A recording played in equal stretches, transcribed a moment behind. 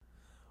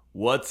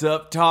What's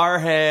up,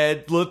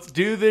 Tarhead? Let's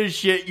do this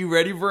shit. You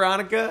ready,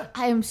 Veronica?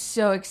 I am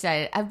so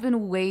excited. I've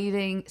been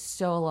waiting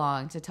so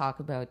long to talk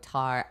about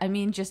Tar. I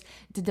mean, just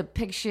the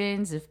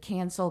depictions of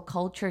cancel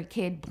culture.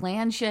 Cate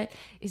Blanchett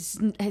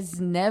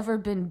has never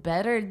been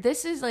better.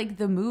 This is like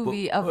the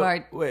movie of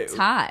our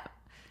time.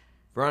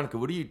 Veronica,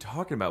 what are you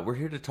talking about? We're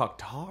here to talk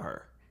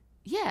Tar.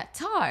 Yeah,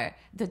 Tar.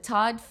 The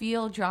Todd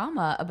Field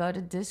drama about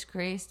a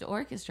disgraced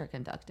orchestra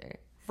conductor.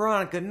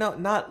 Veronica, no,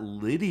 not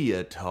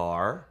Lydia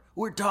Tar.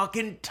 We're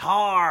talking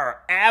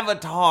Tar,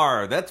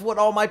 Avatar. That's what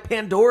all my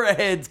Pandora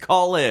heads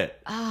call it.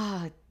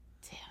 Oh,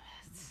 damn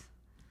it.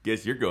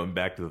 Guess you're going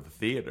back to the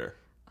theater.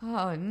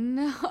 Oh,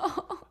 no.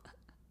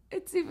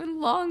 It's even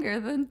longer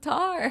than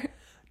Tar.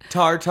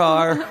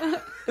 Tar.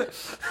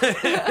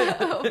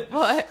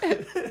 What?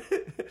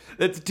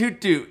 That's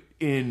Tutu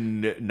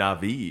in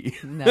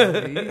Navi.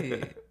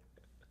 Navi.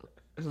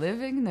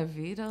 Living La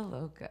Vida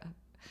Loca.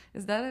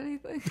 Is that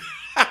anything?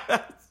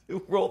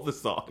 Roll the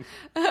song.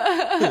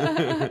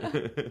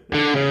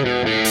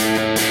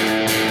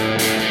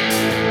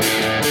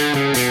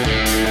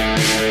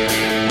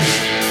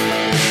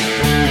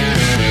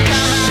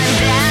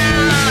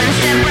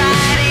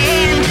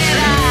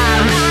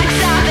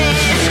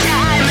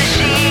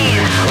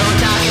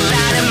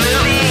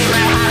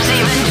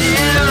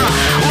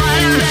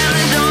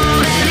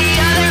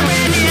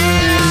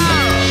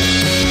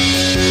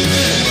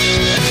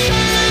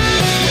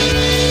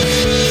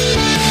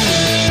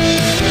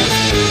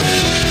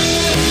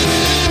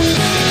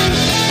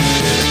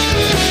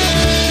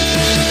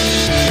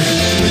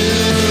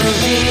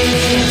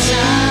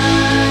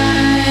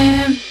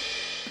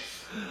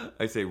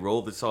 I say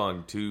roll the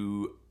song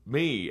to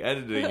me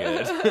editing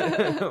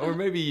it. Or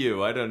maybe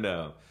you, I don't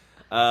know.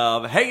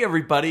 Hey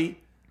everybody.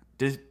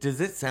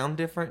 Does it sound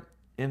different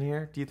in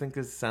here? Do you think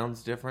this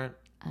sounds different?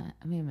 I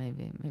mean,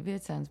 maybe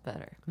it sounds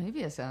better.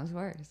 Maybe it sounds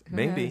worse. Who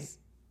Maybe. knows?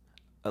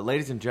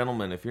 Ladies and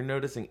gentlemen, if you're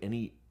noticing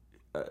any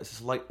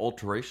slight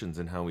alterations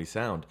in how we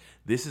sound,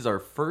 this is our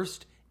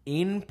first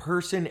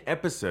in-person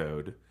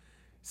episode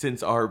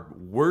since our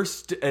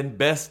worst and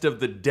best of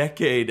the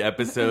decade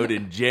episode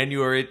in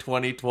January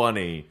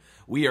 2020.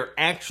 We are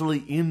actually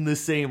in the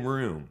same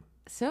room.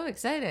 So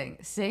exciting.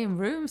 Same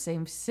room,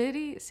 same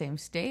city, same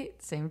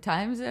state, same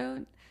time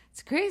zone.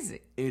 It's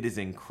crazy. It is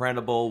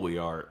incredible. We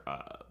are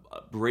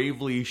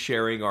bravely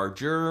sharing our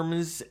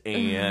germs,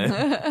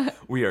 and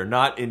we are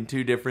not in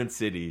two different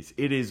cities.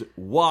 It is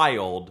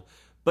wild.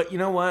 But you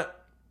know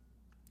what?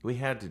 We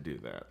had to do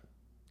that.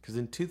 Because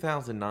in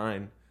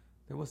 2009,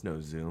 there was no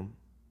Zoom.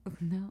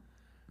 No.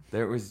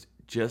 There was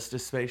just a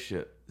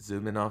spaceship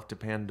zooming off to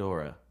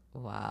Pandora.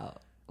 Wow.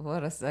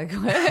 What a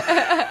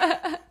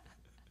segue.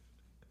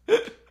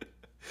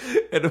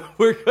 And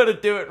we're going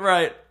to do it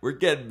right. We're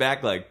getting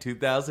back like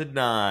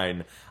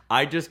 2009.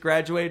 I just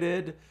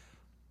graduated,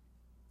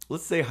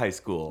 let's say high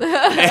school.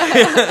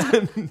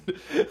 And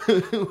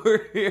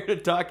we're here to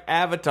talk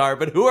Avatar.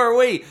 But who are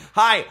we?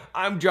 Hi,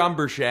 I'm John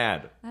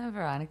Burchad. I'm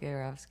Veronica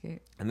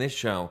Yarovsky. And this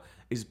show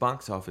is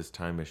Box Office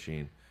Time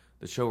Machine.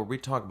 The show where we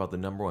talk about the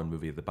number one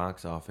movie at the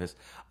box office,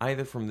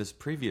 either from this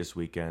previous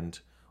weekend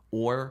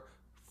or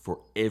for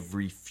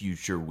every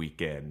future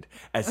weekend,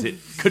 as it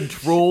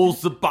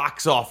controls the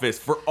box office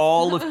for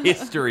all of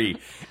history,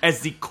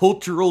 as the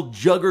cultural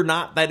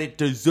juggernaut that it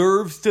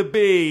deserves to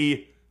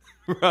be.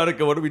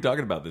 Veronica, what are we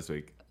talking about this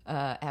week?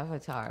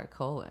 Avatar,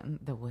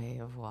 The Way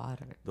of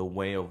Water. The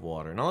Way of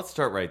Water. Now let's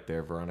start right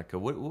there, Veronica.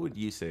 What would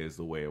you say is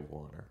the Way of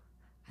Water?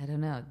 I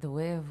don't know. The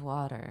Way of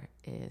Water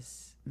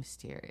is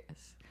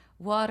mysterious.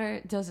 Water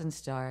doesn't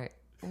start.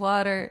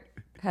 Water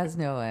has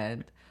no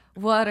end.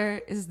 Water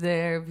is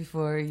there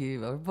before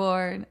you are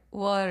born.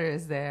 Water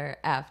is there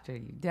after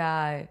you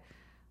die.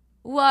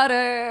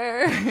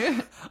 Water.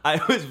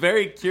 I was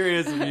very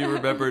curious if you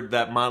remembered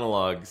that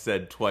monologue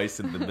said twice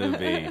in the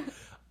movie.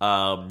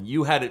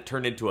 You had it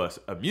turn into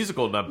a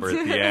musical number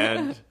at the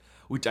end,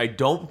 which I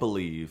don't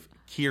believe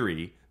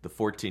Kiri, the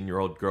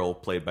 14-year-old girl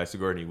played by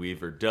Sigourney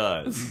Weaver,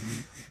 does.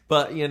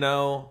 But, wait,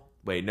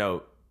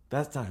 no,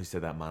 that's not who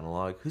said that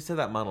monologue. Who said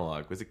that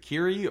monologue? Was it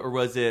Kiri or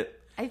was it...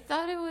 I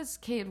thought it was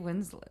Kate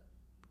Winslet.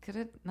 Could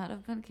it not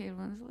have been Kate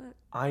Winslet?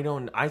 I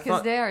thought...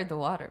 Because they are the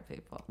water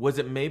people. Was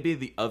it maybe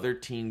the other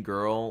teen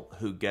girl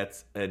who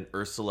gets an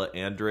Ursula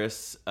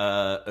Andress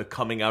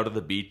coming out of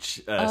the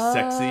beach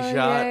sexy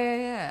shot?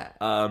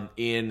 Yeah.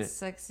 In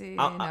Sexy.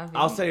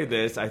 I'll say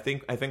this. I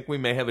think we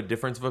may have a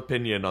difference of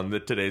opinion on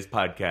today's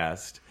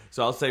podcast.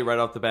 So I'll say right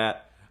off the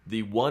bat,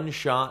 the one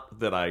shot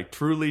that I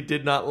truly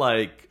did not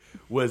like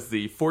was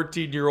the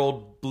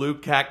 14-year-old blue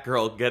cat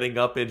girl getting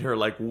up in her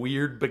like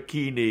weird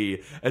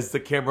bikini as the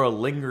camera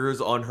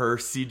lingers on her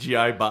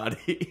CGI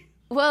body.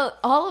 Well,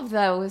 all of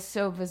that was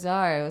so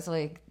bizarre. It was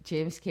like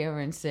James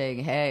Cameron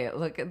saying, "Hey,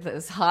 look at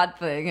this hot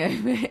thing I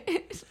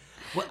made.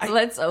 Well,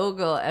 let's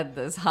ogle at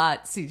this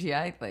hot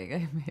CGI thing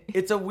I made."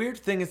 It's a weird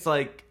thing. It's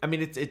like, I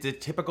mean, it's a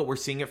typical, we're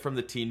seeing it from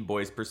the teen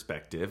boy's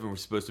perspective, and we're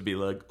supposed to be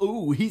like,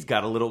 "Ooh, he's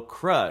got a little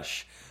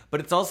crush." But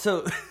it's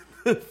also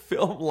the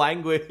film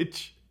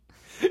language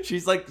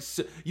She's like,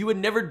 you would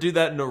never do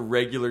that in a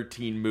regular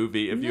teen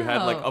movie if you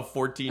had like a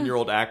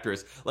 14-year-old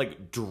actress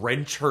like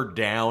drench her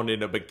down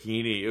in a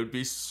bikini. It would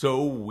be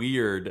so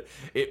weird.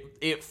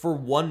 It for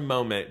one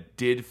moment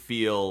did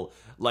feel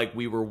like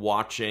we were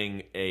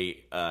watching a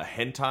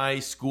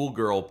hentai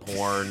schoolgirl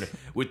porn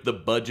with the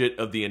budget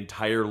of the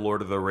entire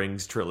Lord of the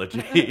Rings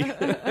trilogy.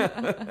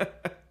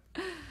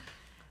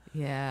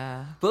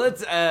 Yeah.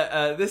 But let's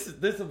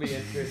this will be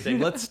interesting.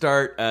 Let's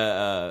start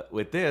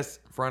with this.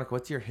 Veronica,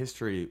 what's your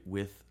history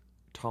with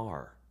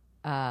Tar?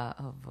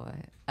 Oh boy.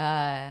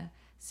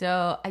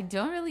 So I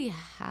don't really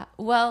have.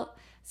 Well,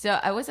 so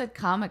I was at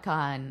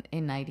Comic-Con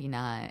in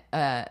 '99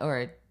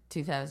 or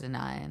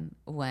 2009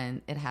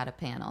 when it had a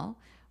panel.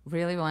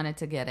 Really wanted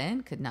to get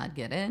in, could not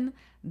get in.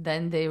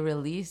 Then they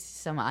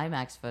released some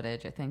IMAX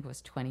footage. I think it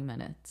was 20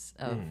 minutes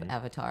of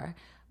Avatar.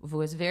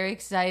 Was very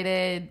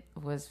excited.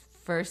 Was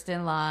first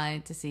in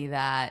line to see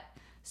that.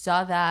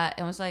 Saw that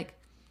and was like,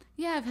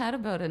 yeah, I've had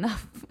about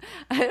enough.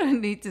 I don't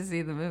need to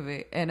see the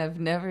movie. And I've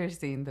never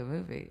seen the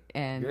movie.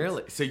 And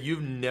Really? So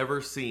you've never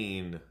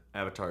seen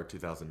Avatar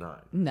 2009?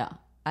 No.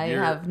 I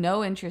have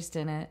no interest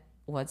in it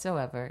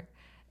whatsoever.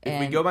 If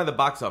we go by the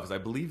box office, I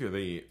believe you're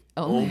the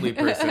only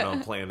person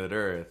on planet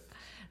Earth.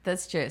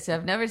 That's true. So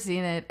I've never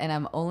seen it, and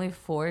I'm only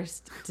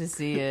forced to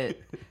see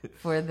it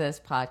for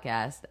this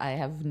podcast. I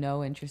have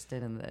no interest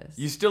in this.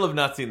 You still have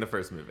not seen the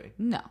first movie?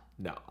 No.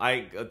 No,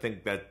 I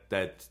think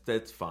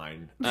that's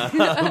fine.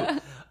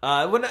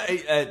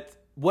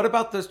 What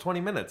about those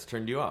 20 minutes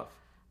turned you off?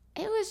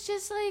 It was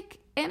just like,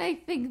 and I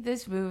think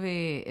this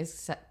movie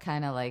is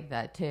kind of like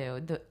that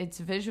too. It's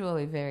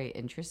visually very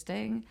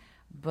interesting,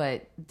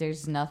 but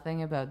there's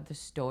nothing about the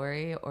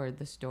story or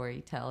the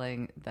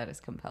storytelling that is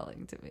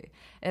compelling to me.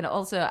 And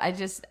also, I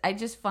just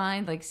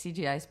find like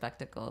CGI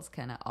spectacles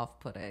kind of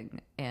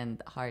off-putting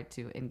and hard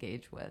to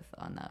engage with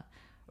on a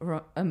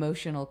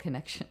emotional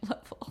connection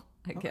level,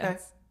 I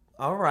guess.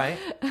 All right.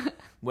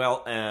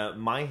 Well,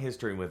 my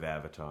history with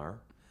Avatar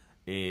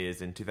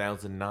is in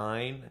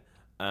 2009.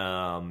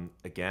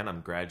 Again,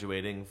 I'm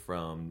graduating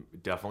from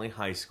definitely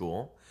high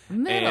school.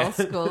 Middle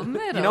school.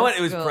 You know what?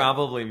 It was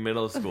probably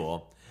middle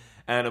school.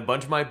 And a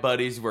bunch of my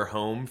buddies were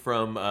home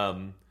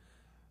from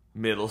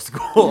middle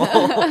school.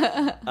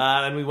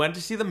 And we went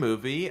to see the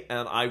movie.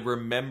 And I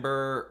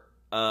remember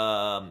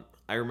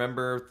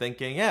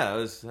thinking, yeah,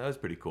 that was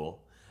pretty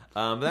cool.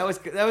 That was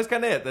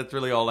kind of it. That's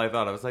really all I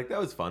thought. I was like, that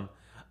was fun.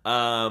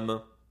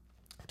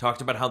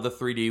 Talked about how the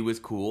 3D was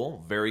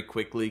cool. Very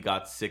quickly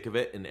got sick of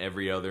it in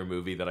every other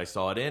movie that I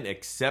saw it in,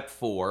 except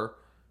for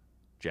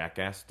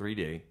Jackass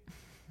 3D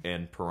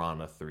and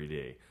Piranha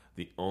 3D.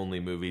 The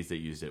only movies that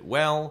used it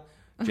well.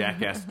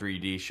 Jackass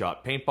 3D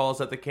shot paintballs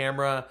at the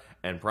camera,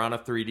 and Piranha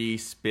 3D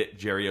spit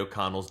Jerry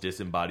O'Connell's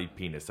disembodied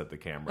penis at the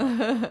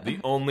camera. The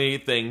only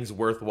things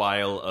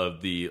worthwhile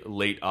of the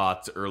late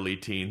aughts, early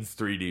teens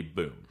 3D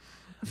boom.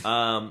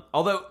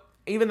 Although,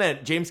 even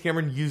then, James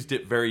Cameron used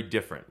it very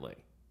differently.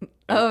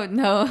 Oh,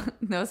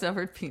 no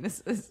severed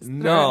penises.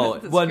 No.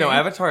 Well, no,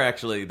 Avatar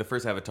actually, the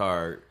first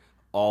Avatar,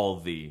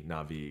 all the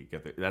Na'vi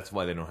get there. That's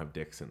why they don't have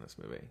dicks in this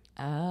movie.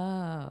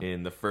 Oh.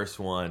 In the first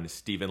one,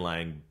 Stephen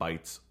Lang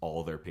bites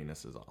all their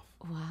penises off.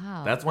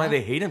 Wow. That's why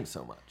they hate him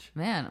so much.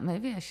 Man,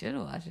 maybe I should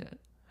watch it.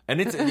 And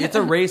it's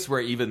a race where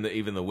even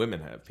the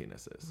women have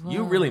penises. Whoa.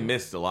 You really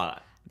missed a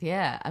lot.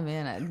 Yeah, I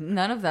mean,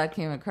 none of that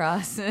came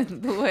across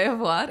in The Way of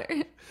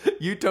Water.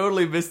 You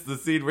totally missed the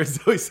scene where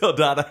Zoe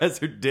Saldana has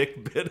her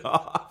dick bit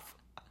off.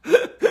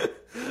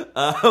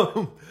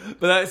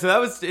 So that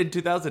was in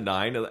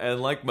 2009,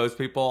 and like most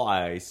people,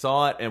 I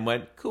saw it and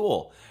went,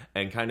 cool,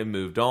 and kind of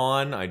moved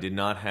on. I did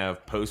not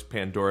have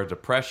post-Pandora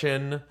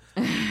depression.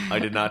 I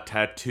did not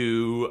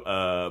tattoo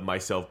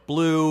myself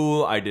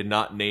blue. I did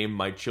not name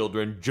my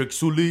children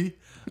Juxuli.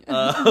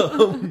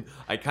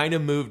 I kind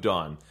of moved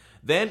on.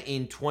 Then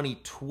in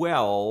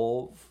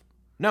 2012,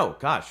 no,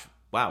 gosh,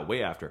 wow,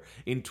 way after.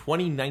 In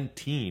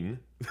 2019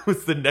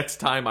 was the next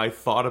time I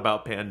thought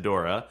about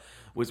Pandora,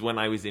 was when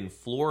I was in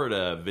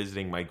Florida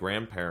visiting my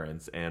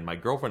grandparents, and my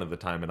girlfriend at the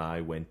time and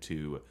I went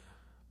to,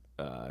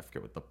 I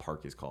forget what the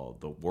park is called,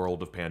 the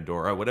World of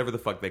Pandora, whatever the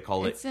fuck they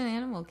call it. It's in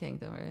Animal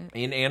Kingdom, right?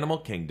 In Animal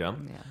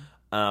Kingdom.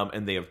 Yeah.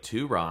 And they have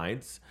 2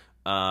 rides.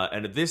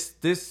 And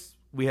this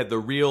we had the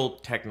real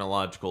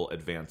technological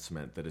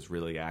advancement that has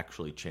really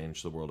actually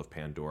changed the world of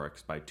Pandora.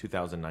 'Cause by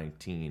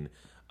 2019,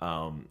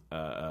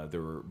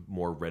 there were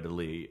more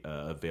readily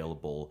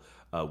available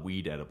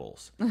weed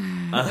edibles.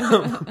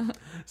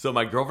 So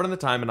my girlfriend at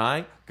the time and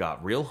I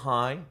got real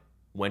high,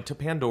 went to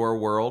Pandora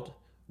World,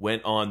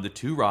 went on the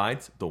 2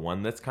 rides, the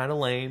one that's kind of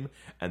lame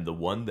and the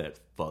one that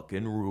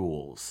fucking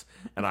rules.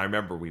 And I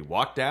remember we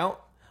walked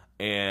out,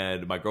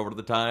 and my girlfriend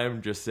at the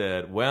time just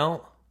said,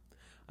 well,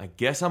 I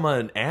guess I'm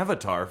an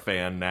Avatar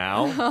fan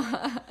now.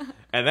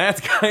 And that's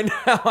kind of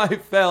how I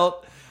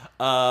felt.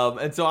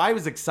 And so I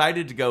was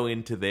excited to go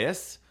into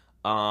this.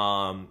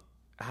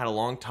 Had a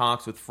long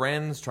talks with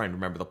friends, trying to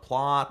remember the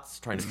plots,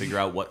 trying to figure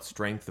out what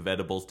strength of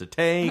edibles to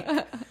take.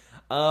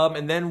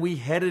 And then we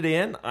headed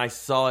in. I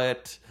saw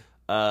it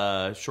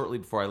shortly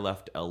before I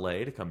left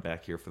LA to come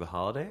back here for the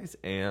holidays.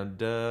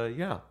 And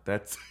yeah,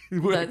 that's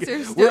That's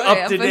your story. we're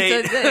up to up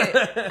date. until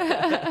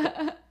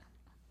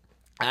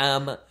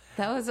date.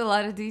 That was a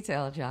lot of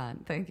detail,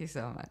 John. Thank you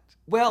so much.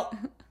 Well,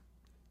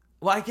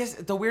 I guess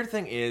the weird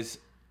thing is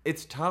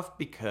it's tough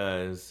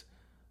because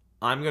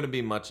I'm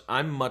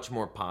much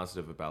more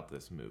positive about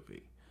this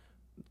movie.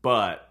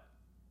 But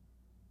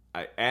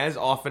as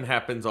often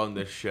happens on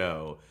this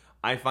show,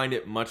 I find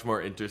it much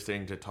more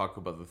interesting to talk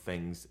about the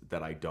things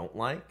that I don't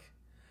like.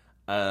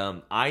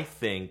 I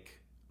think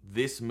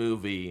this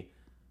movie,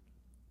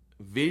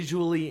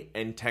 visually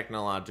and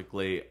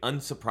technologically,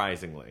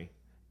 unsurprisingly,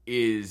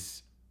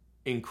 is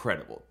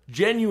incredible.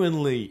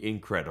 Genuinely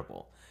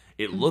incredible.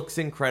 It looks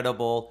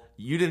incredible.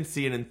 You didn't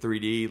see it in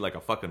 3D like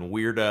a fucking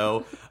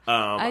weirdo.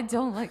 I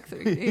don't like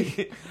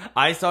 3D.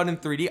 I saw it in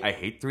 3D. I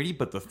hate 3D,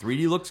 but the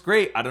 3D looks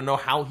great. I don't know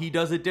how he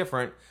does it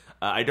different.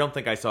 I don't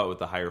think I saw it with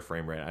the higher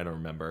frame rate. I don't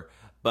remember.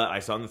 But I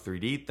saw it in the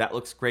 3D. That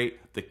looks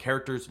great. The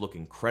characters look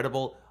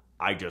incredible.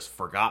 I just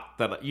forgot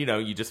that,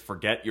 you just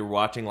forget you're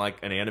watching like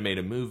an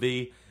animated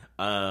movie.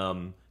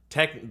 The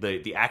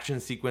action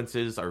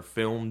sequences are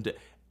filmed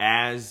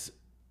as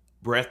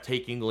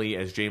breathtakingly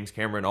as James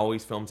Cameron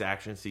always films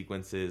action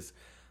sequences.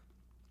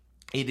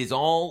 It is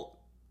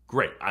all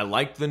great. I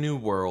like the new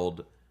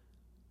world.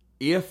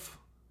 If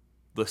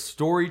the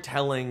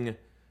storytelling,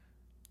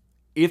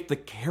 if the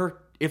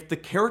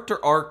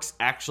character arcs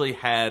actually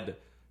had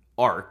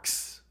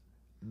arcs,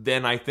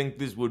 then I think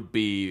this would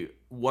be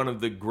one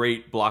of the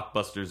great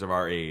blockbusters of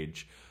our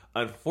age.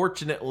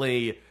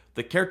 Unfortunately,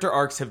 the character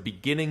arcs have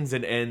beginnings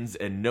and ends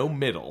and no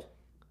middle.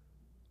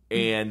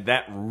 And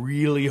that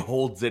really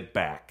holds it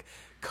back.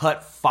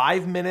 Cut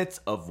 5 minutes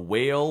of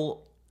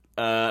whale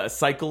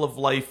cycle of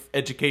life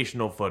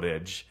educational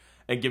footage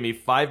and give me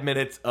 5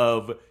 minutes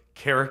of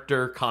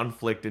character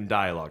conflict and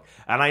dialogue.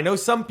 And I know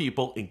some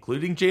people,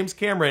 including James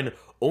Cameron,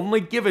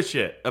 only give a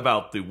shit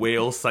about the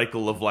whale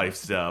cycle of life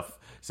stuff.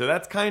 So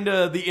that's kind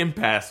of the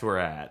impasse we're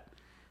at.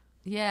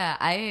 Yeah,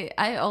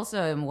 I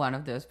also am one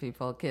of those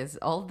people because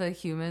all the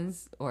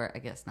humans, or I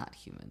guess not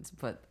humans,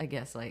 but I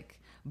guess like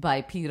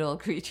bipedal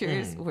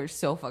creatures were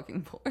so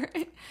fucking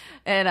boring.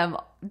 And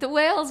the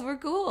whales were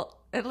cool.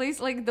 At least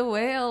like the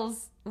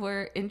whales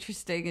were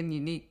interesting and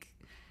unique.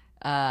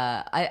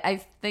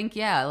 I think,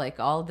 yeah, like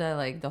all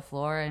the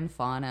flora and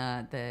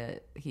fauna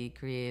that he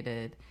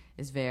created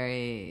is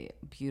very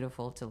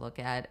beautiful to look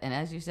at. And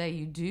as you say,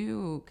 you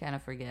do kind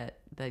of forget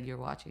that you're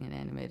watching an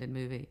animated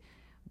movie.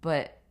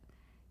 But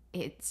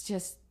it's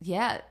just,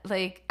 yeah,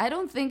 like I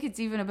don't think it's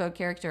even about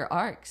character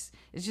arcs.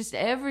 It's just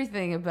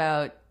everything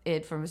about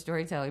it from a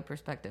storytelling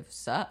perspective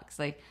sucks.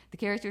 Like the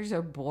characters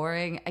are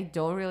boring. I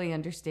don't really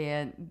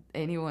understand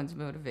anyone's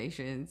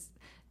motivations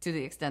to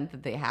the extent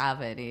that they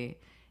have any.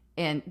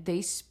 And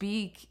they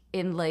speak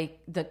in like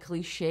the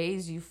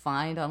cliches you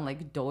find on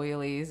like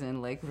doilies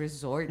and like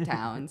resort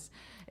towns.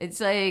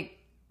 It's like,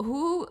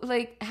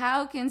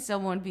 how can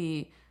someone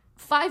be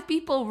 5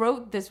 people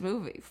wrote this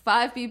movie?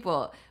 5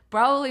 people,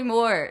 probably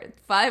more.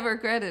 5 are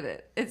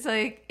credited. It's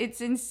like,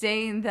 it's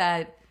insane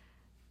that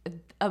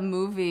a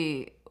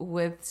movie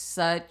with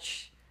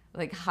such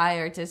like high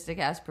artistic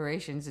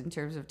aspirations in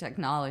terms of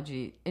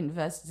technology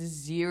invests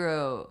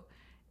 0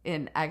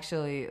 in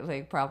actually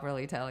like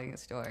properly telling a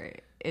story.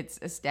 It's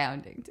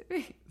astounding to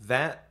me.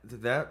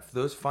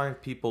 Those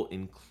 5 people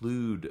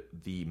include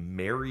the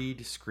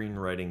married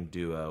screenwriting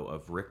duo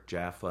of Rick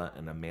Jaffa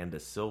and Amanda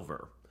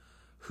Silver,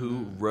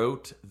 who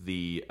wrote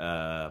the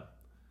Dawn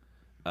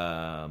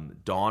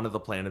of the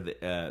Planet of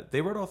the... they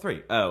wrote all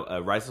 3.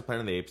 Rise of the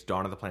Planet of the Apes,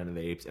 Dawn of the Planet of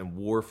the Apes, and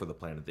War for the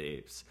Planet of the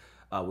Apes,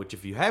 which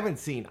if you haven't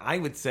seen, I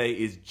would say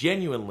is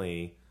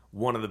genuinely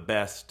one of the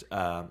best...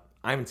 I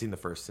haven't seen the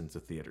first since the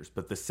theaters,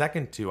 but the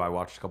second 2 I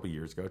watched a couple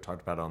years ago,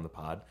 talked about it on the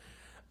pod.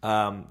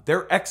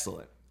 They're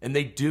excellent, and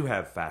they do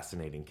have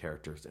fascinating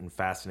characters and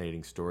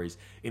fascinating stories,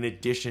 in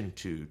addition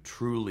to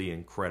truly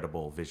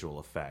incredible visual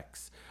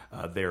effects,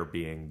 there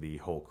being the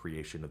whole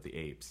creation of the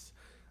apes.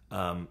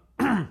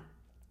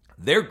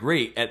 They're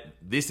great at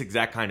this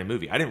exact kind of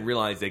movie. I didn't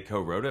realize they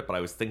co-wrote it, but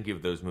I was thinking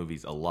of those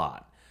movies a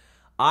lot.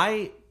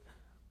 I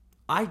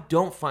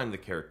don't find the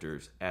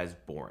characters as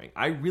boring.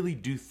 I really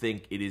do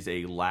think it is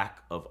a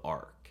lack of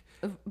arc.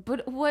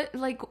 But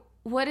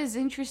what is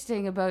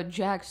interesting about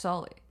Jack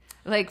Sully?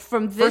 Like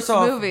from this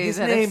movie, his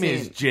that name I've seen.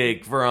 is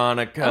Jake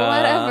Veronica.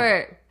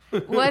 Whatever.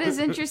 What is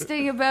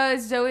interesting about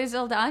Zoe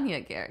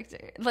Saldana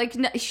character? Like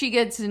she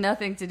gets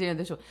nothing to do in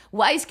this one.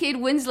 Why is Kate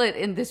Winslet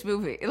in this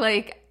movie?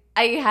 Like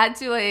I had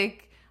to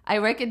I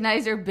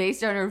recognize her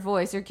based on her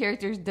voice. Her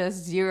character does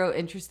 0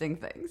 interesting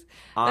things.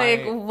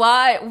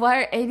 Why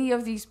are any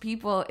of these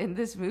people in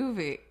this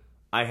movie?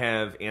 I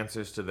have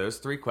answers to those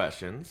 3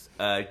 questions.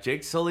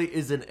 Jake Sully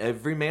is an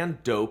everyman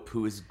dope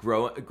who is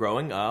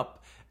growing up.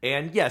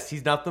 And yes,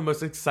 he's not the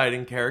most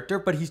exciting character,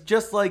 but he's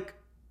just like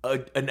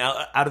an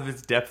out of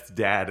his depth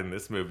dad in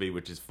this movie,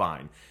 which is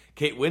fine.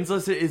 Kate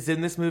Winslet is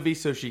in this movie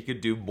so she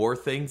could do more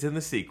things in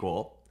the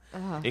sequel,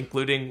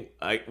 including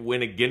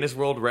win a Guinness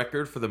World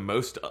Record for the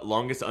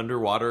longest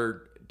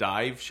underwater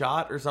dive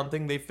shot or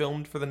something they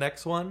filmed for the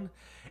next one.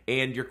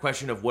 And your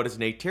question of what does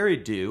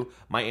Neytiri do?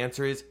 My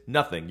answer is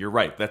nothing. You're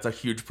right. That's a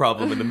huge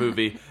problem in the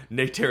movie.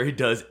 Neytiri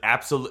does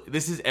absolutely...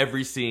 This is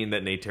every scene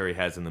that Neytiri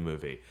has in the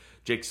movie.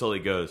 Jake Sully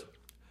goes,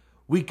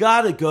 "We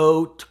gotta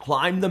go to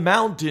climb the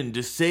mountain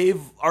to save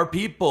our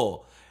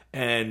people."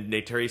 And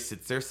Neytiri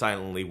sits there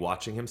silently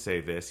watching him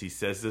say this. He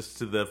says this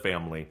to the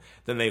family.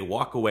 Then they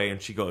walk away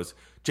and she goes,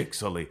 "Jake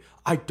Sully,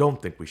 I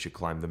don't think we should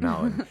climb the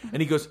mountain."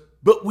 And he goes,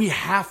 "But we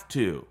have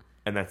to."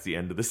 And that's the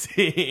end of the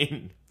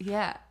scene.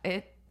 Yeah,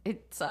 it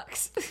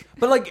sucks.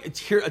 But like it's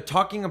here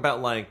talking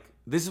about like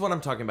this is what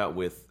I'm talking about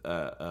with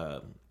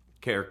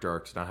character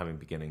arcs not having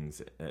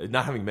beginnings,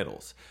 not having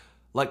middles.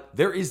 Like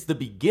there is the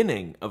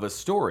beginning of a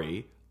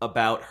story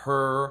about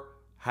her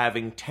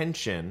having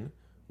tension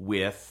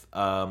with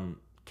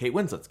Kate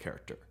Winslet's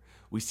character.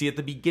 We see at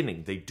the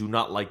beginning they do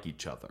not like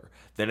each other.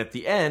 Then at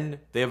the end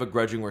they have a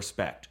grudging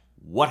respect.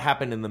 What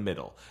happened in the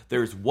middle?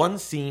 There's one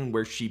scene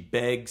where she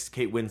begs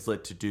Kate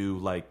Winslet to do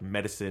like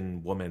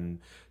medicine woman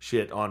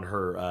shit on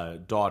her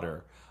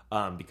daughter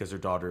because her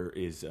daughter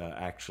is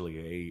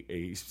actually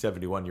a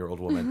 71-year-old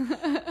woman.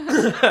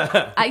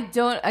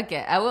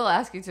 I will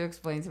ask you to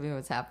explain to me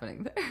what's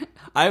happening there.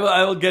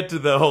 I will get to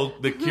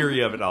the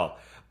curie of it all.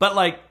 But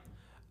like,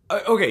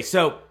 okay,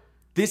 so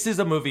this is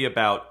a movie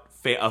about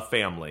a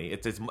family.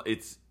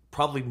 It's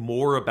probably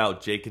more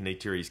about Jake and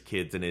Neytiri's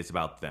kids than it is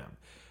about them.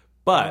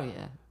 But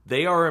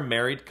they are a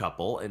married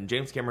couple, and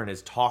James Cameron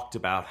has talked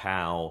about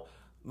how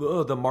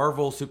the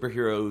Marvel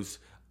superheroes,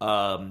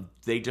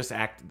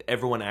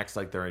 everyone acts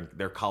like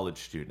they're college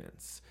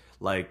students.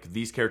 Like,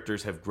 these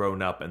characters have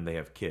grown up and they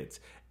have kids.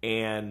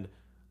 And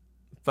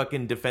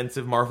fucking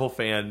defensive Marvel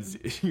fans,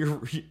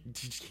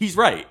 he's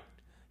right.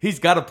 He's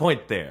got a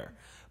point there.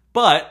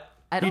 But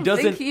I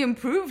don't think he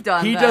improved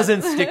on that. He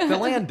doesn't stick the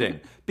landing.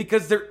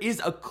 Because there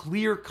is a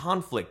clear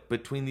conflict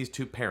between these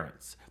two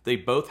parents. They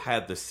both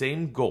had the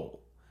same goal.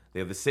 They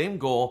have the same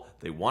goal.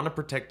 They want to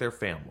protect their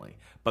family.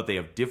 But they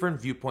have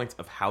different viewpoints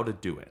of how to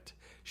do it.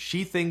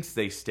 She thinks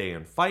they stay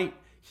and fight.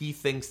 He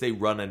thinks they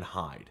run and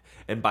hide.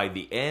 And by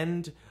the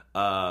end,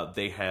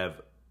 they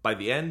have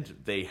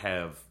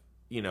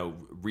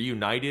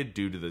reunited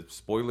due to the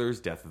spoilers,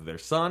 death of their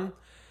son.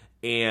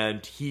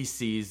 And he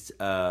sees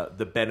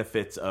the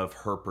benefits of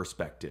her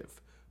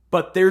perspective.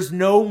 But there's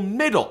no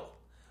middle.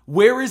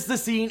 Where is the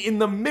scene in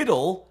the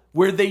middle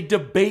where they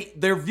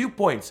debate their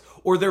viewpoints?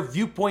 Or their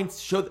viewpoints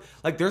show...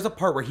 Like, there's a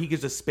part where he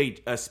gives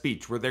a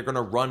speech where they're going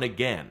to run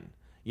again.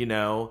 You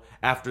know,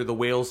 after the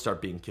whales start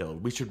being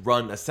killed. We should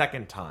run a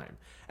second time.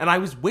 And I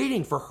was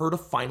waiting for her to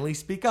finally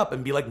speak up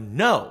and be like,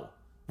 "No,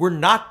 we're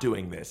not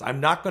doing this. I'm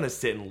not going to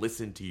sit and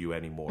listen to you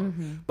anymore."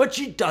 Mm-hmm. But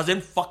she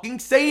doesn't fucking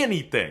say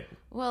anything.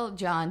 Well,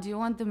 John, do you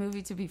want the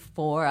movie to be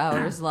 4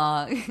 hours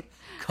long?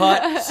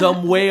 Cut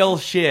some whale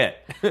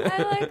shit.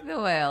 I like the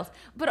whales.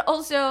 But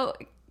also,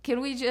 can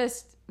we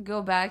just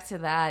go back to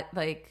that?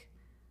 Like,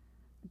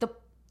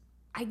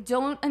 I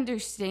don't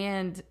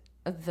understand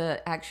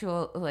the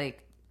actual,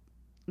 like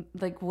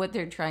what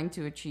they're trying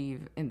to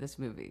achieve in this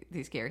movie,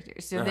 these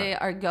characters. So they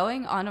are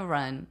going on a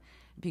run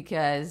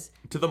because...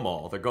 To the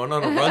mall. They're going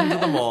on a run to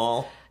the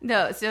mall.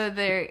 No, so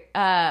they're...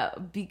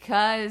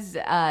 because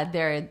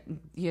they're,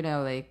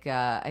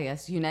 I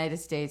guess, United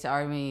States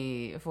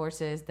Army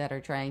forces that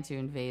are trying to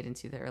invade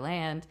into their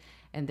land.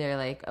 And they're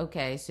like,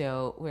 okay,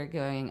 so we're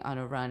going on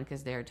a run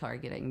because they're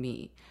targeting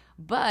me.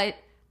 But...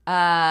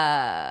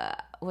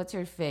 what's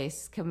her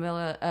face?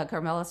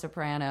 Carmela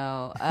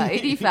Soprano,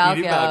 Edie Falco.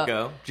 Edie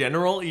Falco.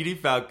 General Edie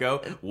Falco.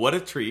 What a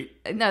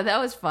treat. No, that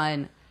was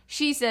fun.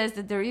 She says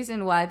that the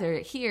reason why they're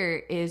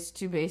here is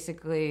to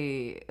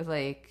basically,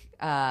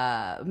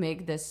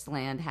 make this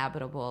land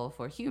habitable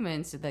for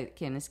humans so they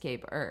can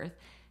escape Earth.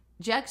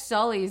 Jack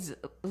Sully's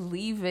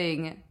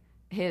leaving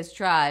his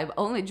tribe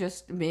only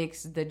just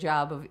makes the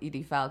job of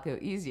Edie Falco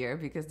easier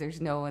because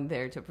there's no one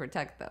there to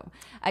protect them.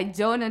 I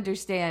don't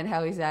understand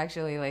how he's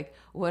actually,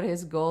 what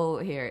his goal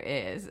here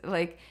is.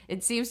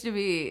 It seems to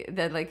be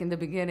that, in the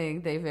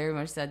beginning, they very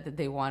much said that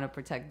they want to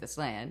protect this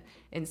land.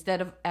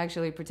 Instead of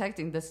actually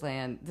protecting this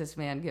land, this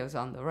man goes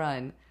on the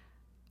run.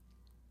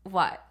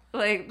 What?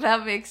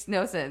 That makes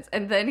no sense.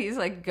 And then he's,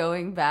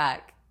 going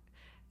back.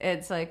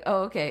 It's like,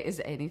 oh, okay,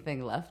 is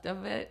anything left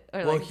of it?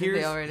 Or well, did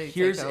they already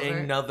here's take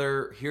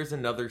over? Here's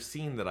another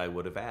scene that I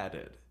would have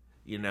added.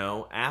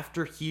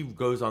 After he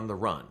goes on the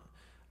run,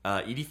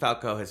 Edie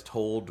Falco has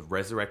told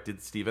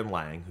resurrected Stephen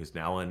Lang, who's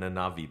now in a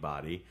Na'vi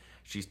body,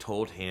 she's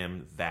told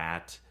him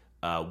that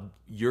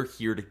you're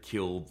here to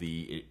kill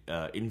the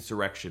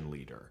insurrection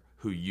leader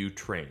who you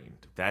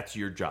trained. That's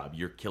your job.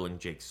 You're killing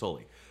Jake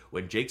Sully.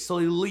 When Jake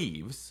Sully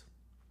leaves...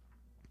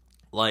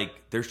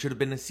 there should have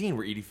been a scene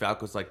where Edie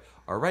Falco's like,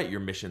 "All right, your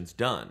mission's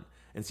done."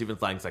 And Stephen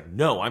Lang's like,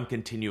 "No, I'm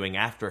continuing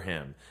after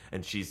him."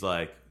 And she's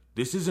like,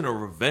 "This isn't a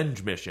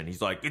revenge mission."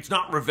 He's like, "It's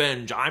not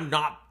revenge. I'm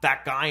not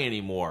that guy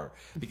anymore."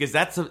 Because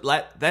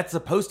that's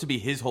supposed to be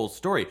his whole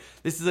story.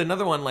 This is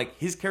another one,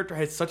 his character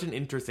has such an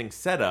interesting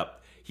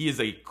setup. He is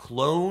a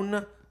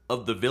clone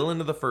of the villain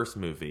of the first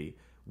movie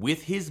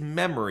with his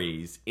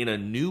memories in a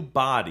new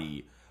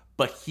body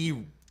but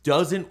he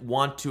doesn't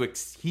want to.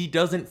 He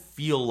doesn't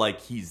feel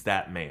like he's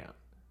that man.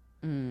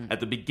 At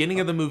the beginning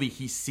of the movie,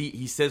 he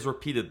says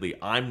repeatedly,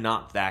 "I'm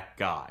not that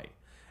guy,"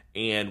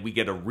 and we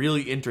get a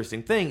really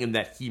interesting thing in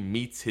that he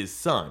meets his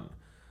son,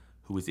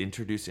 who was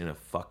introduced in a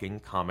fucking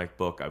comic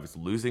book. I was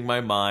losing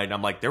my mind.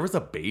 I'm like, there was a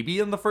baby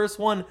in the first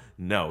one?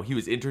 No, he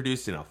was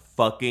introduced in a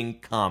fucking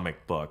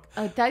comic book.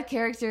 That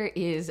character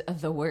is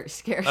the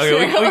worst character.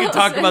 Okay, we can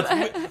talk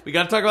about. We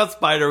got to talk about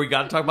Spider. We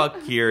got to talk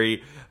about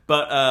Kiri.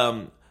 But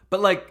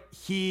like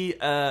he.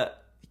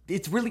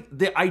 It's really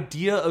the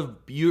idea of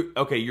you.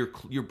 Okay,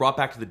 you're brought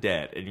back to the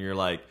dead, and you're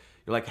like,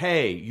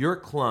 hey, you're a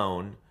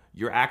clone.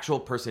 Your actual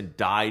person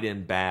died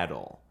in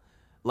battle.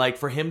 Like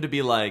for him to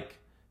be like,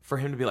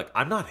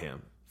 I'm not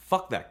him.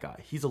 Fuck that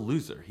guy. He's a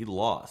loser. He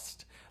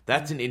lost.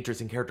 That's an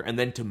interesting character. And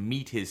then to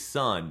meet his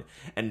son,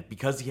 and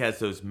because he has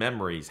those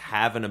memories,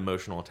 have an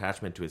emotional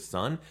attachment to his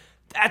son.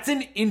 That's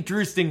an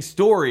interesting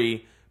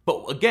story.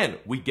 But again,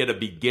 we get a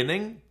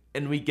beginning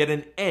and we get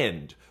an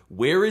end.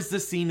 Where is the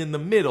scene in the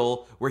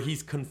middle where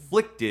he's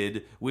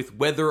conflicted with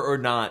whether or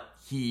not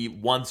he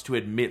wants to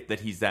admit that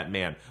he's that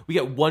man? We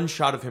get one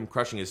shot of him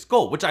crushing his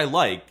skull, which I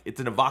like. It's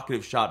an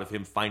evocative shot of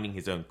him finding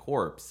his own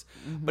corpse.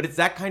 Mm-hmm. But it's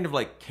that kind of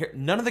like,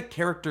 none of the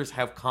characters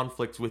have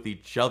conflicts with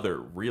each other,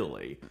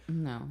 really.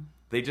 No.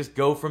 They just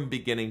go from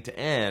beginning to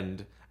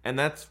end, and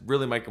that's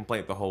really my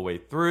complaint the whole way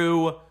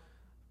through.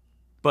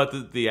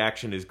 But the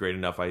action is great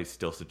enough. I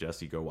still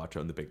suggest you go watch it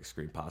on the biggest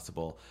screen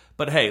possible.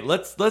 But hey,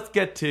 let's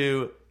get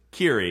to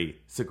Kiri,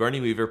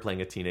 Sigourney Weaver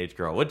playing a teenage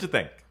girl. What'd you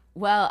think?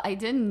 Well, I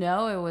didn't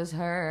know it was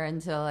her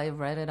until I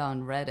read it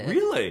on Reddit.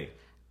 Really?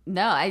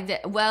 No, I did.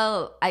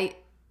 Well, I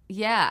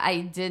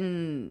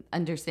didn't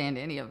understand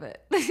any of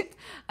it.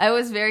 I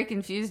was very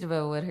confused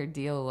about what her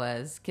deal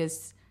was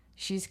because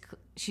she's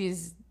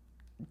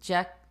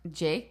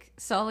Jake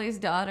Sully's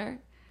daughter,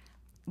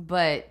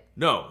 but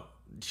no,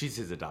 she's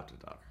his adopted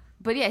daughter.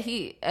 But yeah,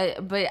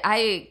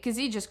 because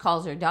he just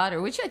calls her daughter,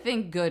 which I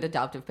think good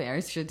adoptive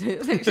parents should do.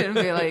 They shouldn't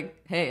be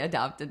like, hey,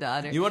 adopt a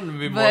daughter. You want him to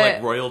be more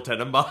like Royal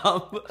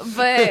Tenenbaum?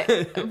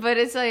 but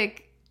it's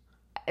like,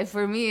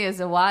 for me as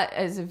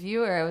a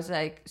viewer, I was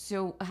like,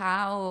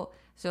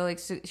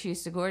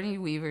 she's Sigourney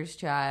Weaver's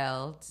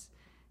child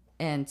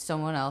and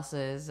someone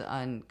else's,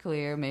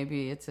 unclear.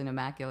 Maybe it's an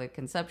immaculate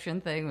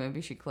conception thing.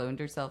 Maybe she cloned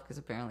herself because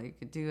apparently you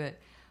could do it.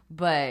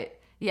 But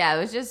yeah, it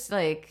was just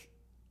like,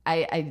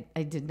 I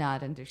did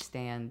not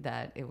understand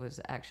that it was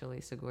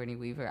actually Sigourney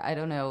Weaver. I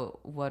don't know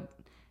what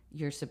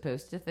you're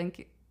supposed to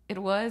think it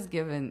was,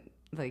 given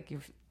like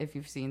if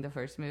you've seen the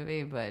first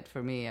movie. But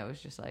for me, I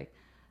was just like,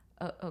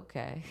 oh,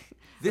 okay.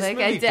 This like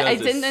movie I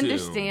didn't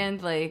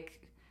understand.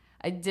 Like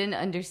I didn't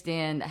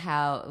understand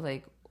how,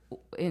 like,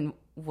 in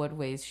what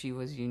ways she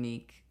was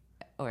unique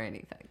or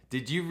anything.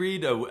 Did you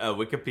read a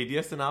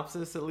Wikipedia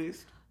synopsis at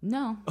least?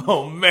 No.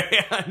 Oh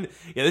man,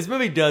 yeah. This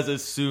movie does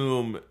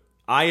assume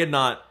I had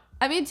not.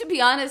 I mean, to be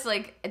honest,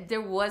 like,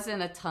 there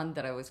wasn't a ton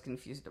that I was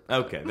confused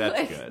about. Okay, that's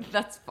like, good.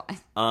 That's fine.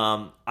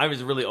 I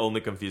was really only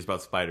confused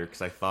about Spider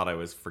because I thought I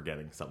was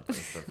forgetting something,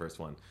 the first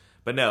one.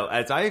 But no,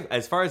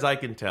 as far as I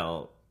can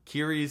tell,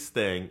 Kiri's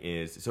thing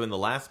is, so in the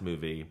last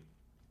movie,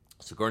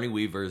 Sigourney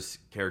Weaver's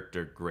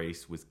character,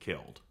 Grace, was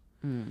killed.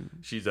 Mm.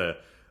 She's a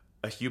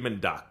human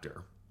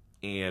doctor,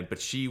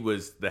 but she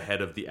was the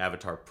head of the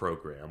Avatar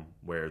program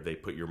where they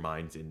put your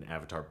minds in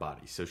Avatar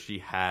bodies. So she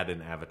had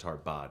an Avatar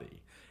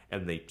body.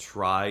 And they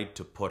tried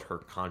to put her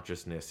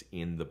consciousness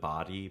in the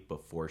body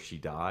before she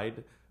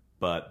died,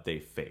 but they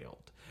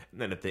failed. And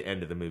then at the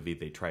end of the movie,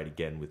 they tried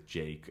again with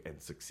Jake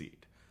and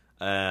succeed.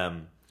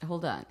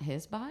 Hold on.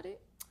 His body?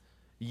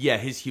 Yeah,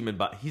 his human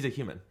body. He's a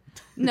human.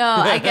 No,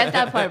 I get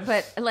that part.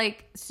 But,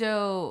 like,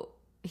 so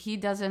he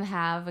doesn't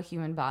have a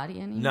human body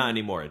anymore? Not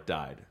anymore. It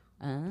died.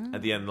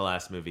 At the end of the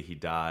last movie, he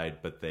died,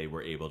 but they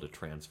were able to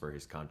transfer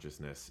his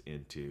consciousness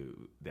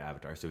into the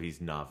Avatar. So he's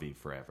Na'vi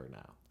forever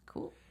now.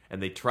 Cool.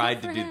 And they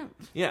tried to do... him.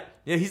 Yeah,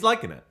 he's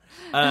liking it.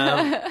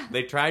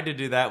 They tried to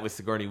do that with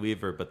Sigourney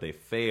Weaver, but they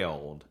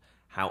failed.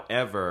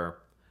 However,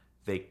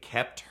 they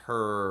kept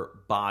her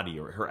body,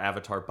 or her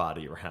Avatar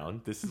body,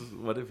 around. This is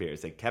what it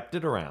appears. They kept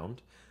it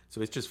around, so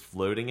it's just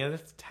floating in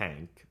its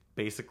tank,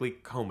 basically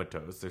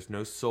comatose. There's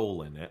no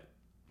soul in it.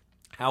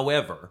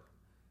 However,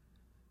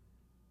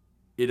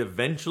 it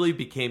eventually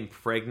became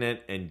pregnant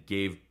and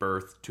gave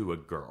birth to a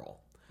girl.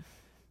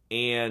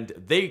 And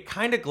they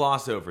kind of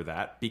gloss over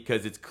that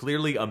because it's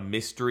clearly a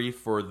mystery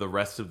for the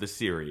rest of the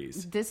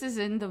series. This is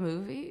in the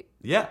movie?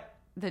 Yeah.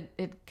 That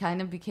it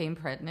kind of became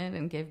pregnant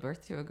and gave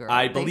birth to a girl.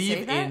 I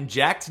believe in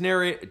Jack's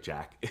narration.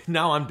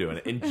 Now I'm doing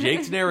it. In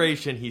Jake's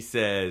narration, he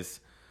says,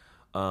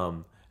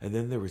 and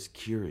then there was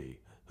Kiri,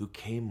 who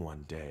came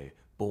one day,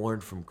 born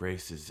from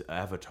Grace's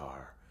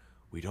avatar.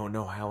 We don't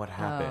know how it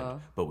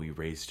happened, but we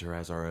raised her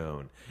as our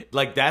own.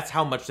 Like, that's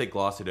how much they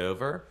gloss it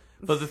over.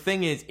 But the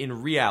thing is,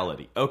 in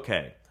reality,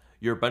 okay,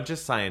 you're a bunch of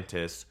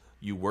scientists.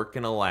 You work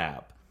in a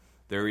lab.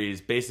 There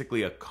is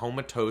basically a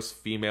comatose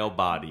female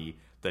body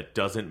that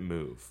doesn't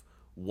move.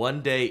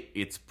 One day,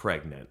 it's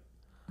pregnant.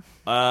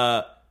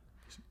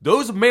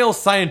 those male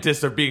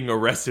scientists are being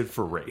arrested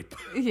for rape.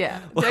 Yeah.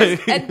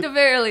 Like- At the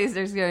very least,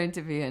 there's going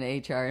to be an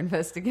HR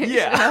investigation,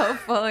 Yeah.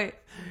 hopefully.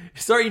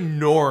 Sorry,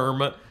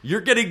 Norm,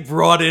 you're getting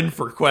brought in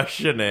for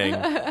questioning.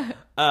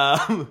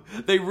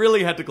 They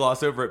really had to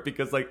gloss over it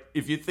because, like,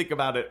 if you think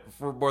about it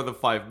for more than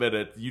 5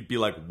 minutes, you'd be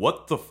like,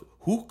 what the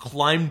who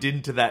climbed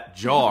into that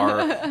jar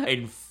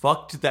and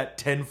fucked that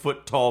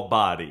 10-foot tall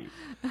body?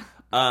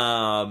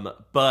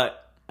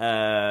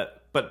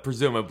 But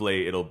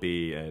presumably it'll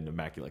be an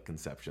Immaculate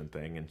Conception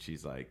thing, and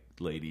she's like,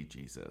 Lady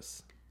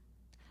Jesus.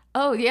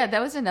 Oh, yeah, that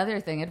was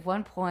another thing. At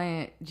one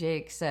point,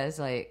 Jake says,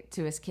 like,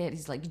 to his kid,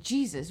 he's like,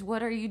 Jesus,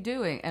 what are you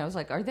doing? And I was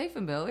like, are they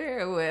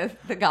familiar with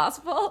the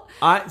gospel?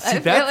 That's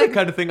feel the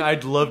kind of thing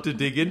I'd love to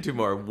dig into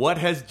more. What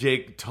has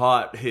Jake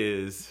taught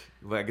his...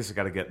 Well, I guess I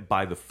gotta get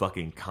by the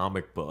fucking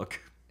comic book.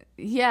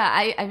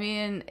 Yeah, I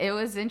mean, it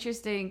was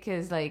interesting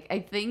because, like, I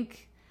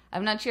think...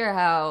 I'm not sure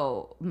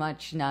how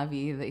much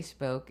Na'vi they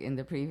spoke in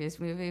the previous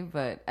movie,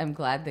 but I'm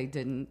glad they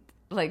didn't.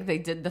 Like, they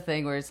did the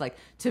thing where it's like,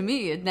 to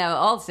me, it now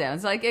all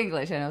sounds like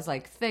English. And I was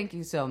like, thank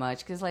you so much.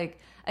 Because, like,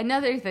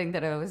 another thing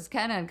that I was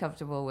kind of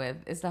uncomfortable with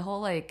is the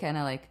whole, like, kind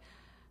of, like,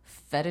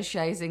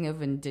 fetishizing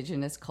of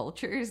indigenous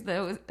cultures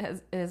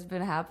that has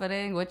been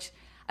happening, which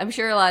I'm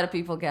sure a lot of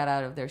people got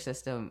out of their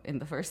system in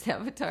the first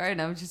Avatar.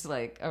 And I'm just,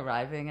 like,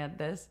 arriving at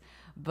this.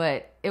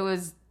 But it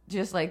was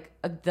just, like,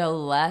 the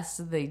less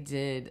they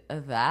did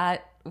of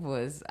that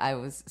I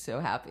was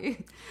so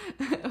happy.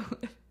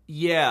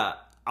 Yeah,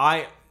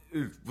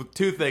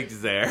 two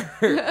things there.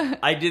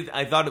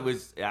 I thought it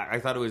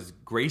was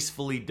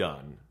gracefully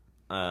done.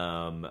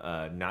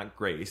 Not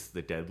Grace,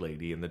 the dead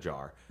lady in the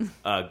jar.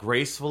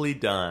 Gracefully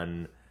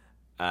done.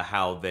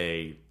 How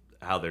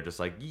they're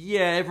just like,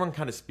 yeah, everyone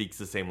kind of speaks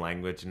the same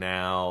language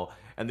now,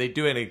 and they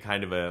do it in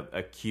kind of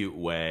a cute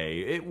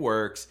way. It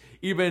works.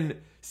 Even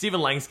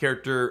Stephen Lang's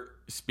character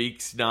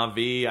speaks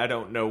Na'vi. I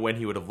don't know when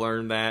he would have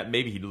learned that.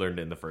 Maybe he learned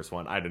it in the first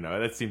one. I don't know.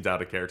 That seems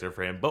out of character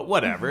for him. But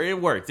whatever.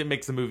 It works. It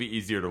makes the movie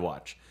easier to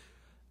watch.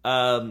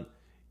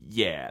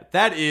 Yeah,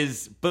 that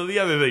is... But the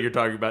other thing you're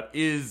talking about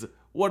is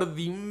one of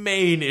the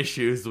main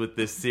issues with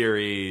this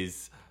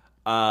series.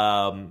 They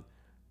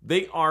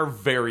are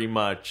very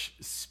much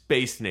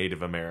space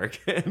Native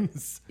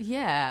Americans.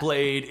 Yeah.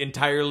 Played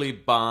entirely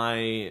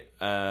by...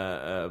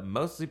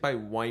 mostly by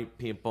white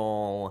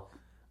people...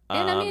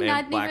 And I mean,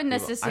 not black even people.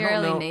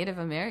 necessarily Native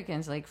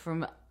Americans, like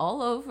from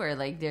all over.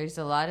 Like, there's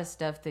a lot of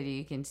stuff that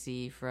you can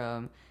see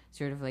from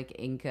sort of like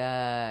Inca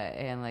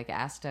and like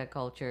Aztec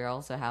culture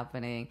also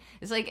happening.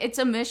 It's like, it's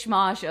a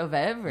mishmash of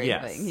everything,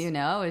 Yes. you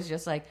know? It's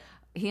just like,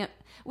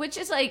 which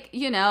is like,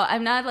 you know,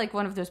 I'm not like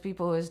one of those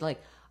people who's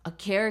like, a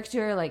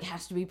character like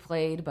has to be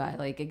played by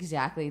like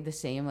exactly the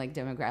same like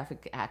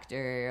demographic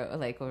actor,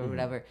 like, or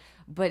whatever.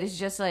 But it's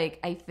just like,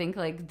 I think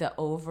like the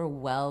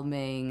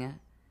overwhelming...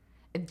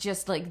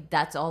 just like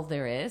that's all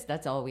there is,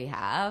 that's all we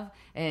have,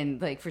 and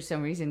like for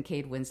some reason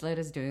Kate Winslet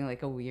is doing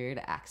like a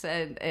weird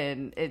accent,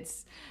 and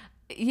it's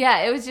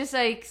it was just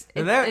like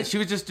she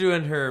was just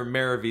doing her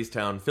Mayor of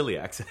Easttown Philly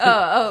accent.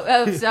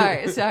 oh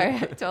sorry I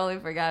totally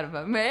forgot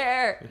about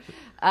Mayor.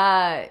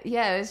 It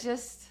was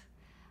just,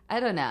 I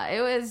don't know,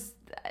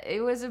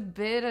 it was a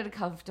bit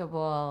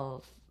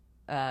uncomfortable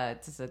to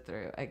sit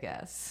through, I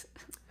guess.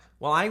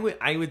 Well, I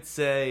would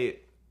say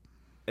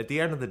at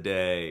the end of the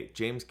day,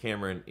 James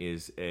Cameron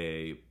is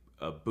a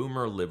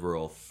boomer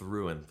liberal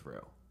through and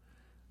through.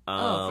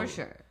 For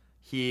sure.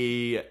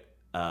 He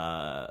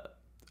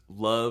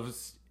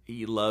loves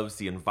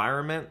the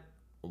environment,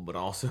 but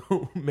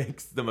also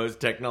makes the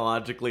most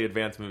technologically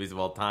advanced movies of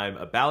all time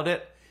about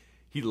it.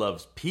 He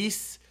loves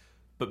peace,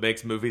 but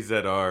makes movies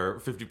that are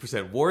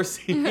 50% war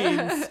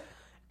scenes.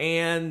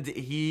 And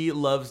he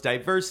loves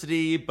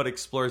diversity, but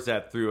explores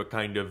that through a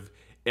kind of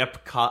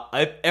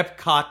Epcotized,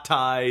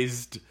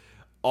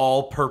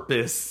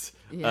 all-purpose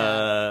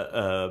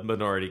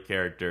minority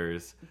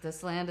characters.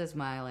 This land is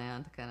my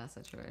land kind of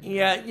situation.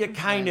 Yeah, you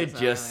kind of This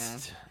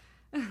just...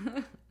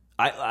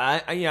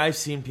 I've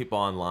seen people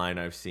online.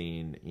 I've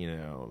seen,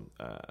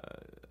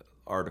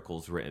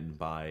 articles written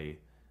by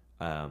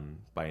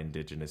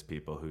indigenous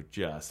people who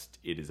just,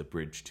 it is a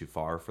bridge too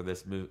far for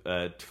this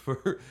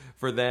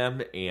for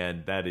them,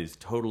 and that is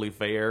totally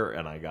fair.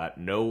 And I got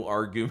no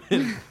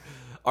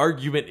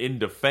argument in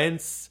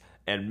defense.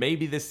 And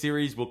maybe this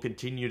series will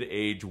continue to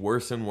age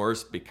worse and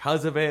worse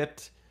because of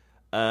it.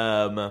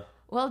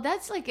 Well,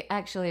 that's like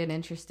actually an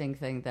interesting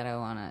thing that I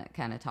want to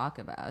kind of talk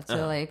about.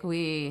 So like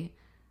we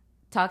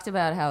talked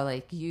about how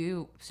like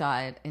you saw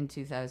it in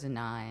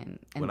 2009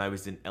 when I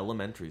was in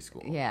elementary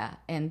school. Yeah,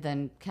 and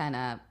then kind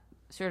of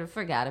sort of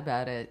forgot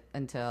about it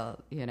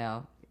until,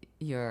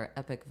 your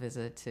epic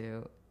visit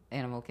to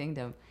Animal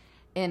Kingdom.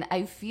 And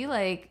I feel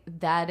like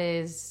that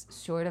is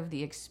sort of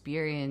the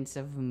experience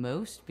of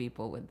most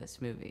people with this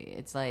movie.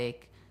 It's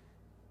like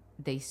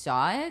they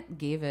saw it,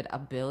 gave it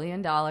 $1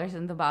 billion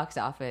in the box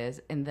office,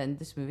 and then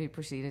this movie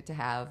proceeded to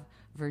have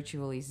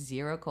virtually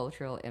zero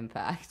cultural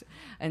impact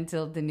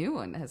until the new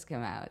one has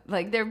come out.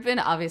 Like, there have been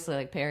obviously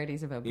like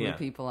parodies about blue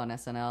people on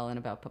SNL and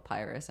about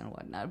papyrus and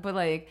whatnot, but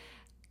like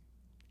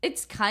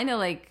it's kind of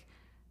like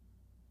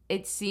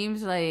it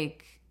seems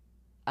like,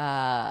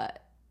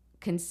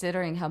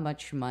 considering how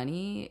much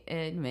money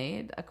it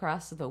made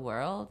across the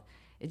world,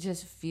 it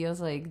just feels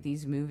like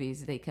these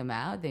movies, they come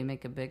out, they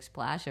make a big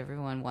splash,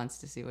 everyone wants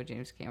to see what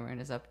James Cameron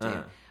is up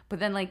to. But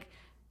then, like,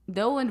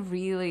 no one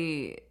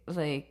really,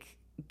 like,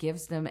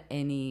 gives them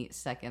any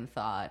second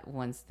thought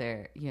once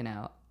they're,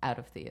 out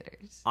of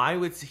theaters.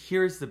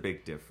 Here's the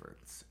big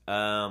difference.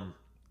 A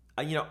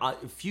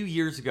few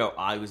years ago,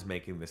 I was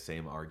making the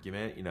same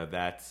argument.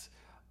 That's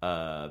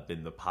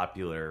been the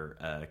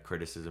popular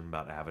criticism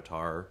about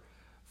Avatar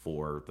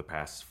for the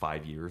past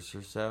 5 years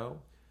or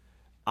so.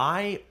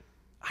 I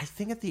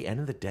think at the end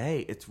of the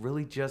day, it's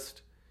really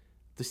just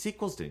the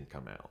sequels didn't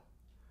come out.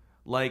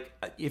 Like,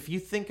 if you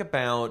think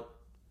about,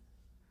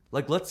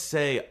 like, let's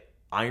say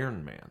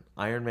Iron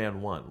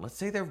Man 1, let's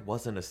say there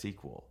wasn't a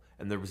sequel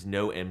and there was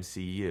no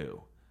MCU.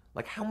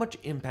 Like, how much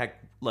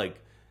impact, like,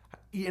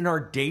 in our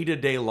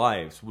day-to-day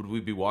lives would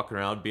we be walking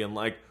around being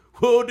like,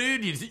 whoa,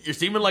 dude, you're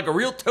seeming like a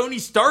real Tony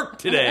Stark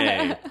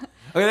today.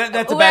 Okay,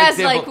 that's a bad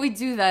example. Like, we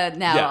do that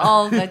now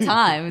all the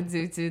time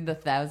due to the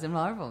 1,000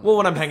 Marvel movies. Well,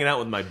 when I'm hanging out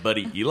with my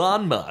buddy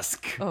Elon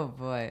Musk. Oh,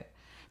 boy.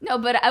 No,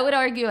 but I would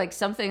argue, like,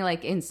 something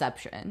like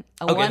Inception.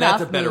 Okay,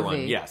 that's a better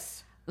one,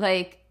 yes.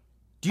 Like...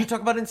 Do you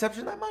talk about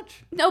Inception that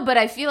much? No, but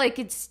I feel like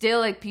it's still,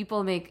 like,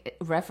 people make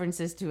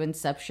references to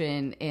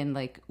Inception in,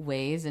 like,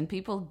 ways, and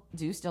people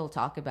do still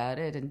talk about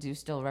it and do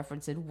still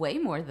reference it way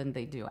more than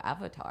they do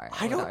Avatar.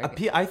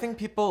 I think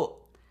people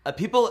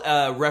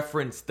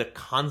reference the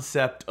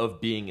concept of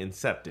being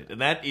incepted,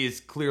 and that is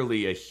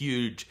clearly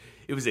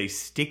it was a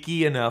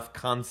sticky enough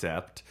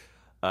concept,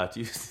 to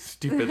use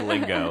stupid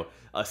lingo,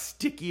 a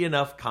sticky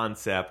enough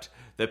concept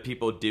that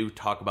people do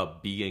talk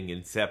about being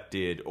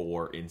incepted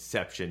or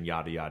inception,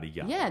 yada, yada,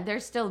 yada. Yeah,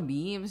 there's still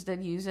memes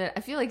that use it.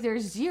 I feel like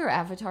there's zero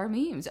Avatar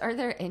memes. Are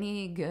there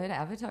any good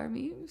Avatar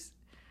memes?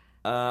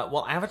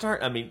 Well,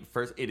 Avatar, I mean,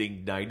 first, it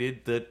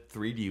ignited the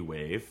 3D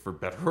wave, for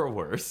better or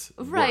worse.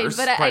 Right, worse,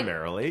 but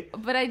primarily.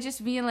 But I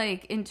just mean,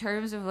 like, in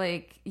terms of,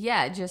 like,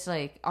 yeah, just,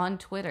 like, on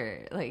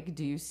Twitter, like,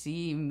 do you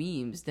see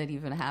memes that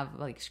even have,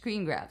 like,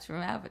 screen grabs from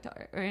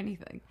Avatar or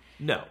anything?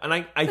 No, and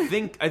I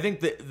think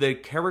the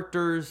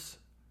characters...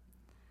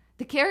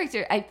 The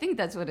character, I think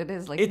that's what it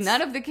is. Like,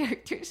 none of the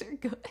characters are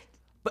good.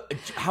 But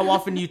how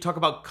often do you talk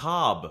about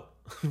Cobb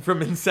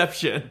from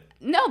Inception?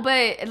 No,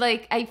 but,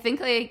 like, I think,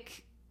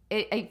 like...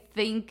 I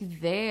think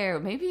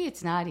maybe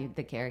it's not even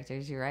the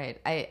characters, you're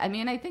right. I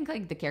mean, I think,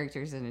 like, the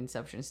characters in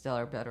Inception still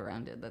are better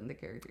rounded than the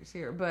characters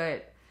here,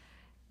 but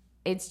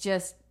it's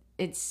just,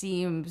 it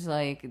seems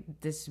like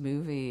this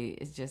movie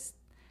is just,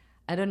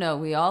 I don't know,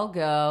 we all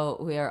go,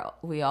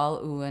 we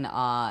all ooh and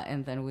ah,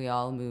 and then we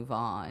all move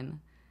on,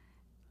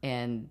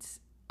 and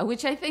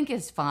which I think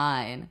is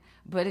fine,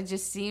 but it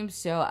just seems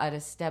so out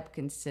of step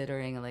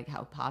considering, like,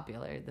 how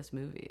popular this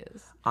movie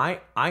is. I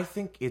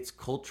think its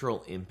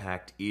cultural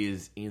impact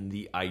is in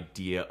the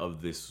idea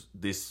of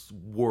this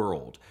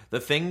world. The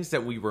things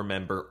that we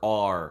remember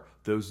are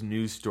those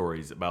news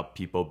stories about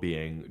people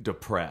being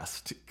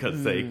depressed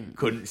because they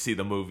couldn't see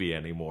the movie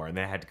anymore and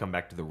they had to come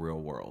back to the real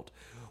world.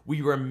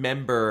 We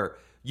remember...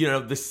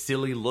 the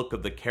silly look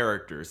of the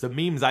characters. The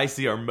memes I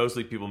see are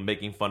mostly people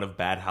making fun of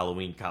bad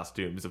Halloween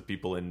costumes of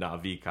people in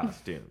Na'vi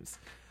costumes.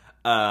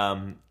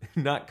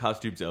 Not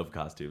costumes of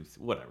costumes.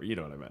 Whatever, you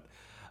know what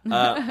I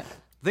meant.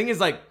 Thing is,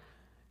 like,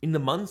 in the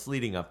months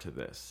leading up to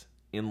this,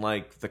 in,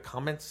 like, the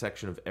comment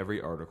section of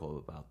every article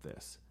about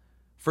this,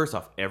 first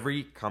off,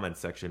 every comment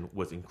section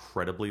was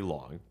incredibly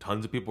long.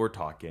 Tons of people were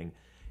talking.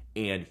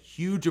 And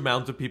huge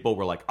amounts of people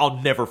were like, I'll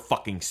never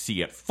fucking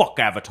see it. Fuck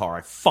Avatar.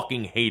 I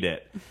fucking hate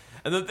it.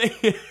 And the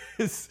thing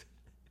is,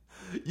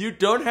 you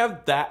don't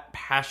have that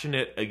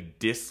passionate a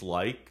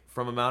dislike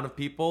from amount of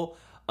people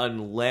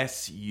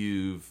unless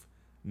you've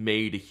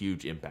made a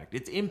huge impact.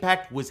 Its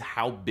impact was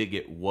how big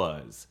it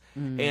was.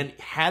 And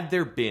had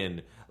there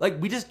been,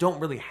 like, we just don't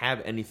really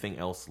have anything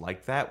else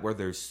like that where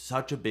there's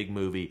such a big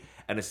movie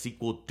and a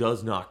sequel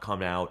does not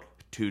come out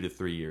 2 to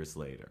 3 years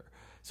later.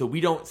 So we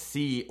don't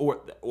see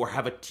or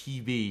have a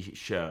TV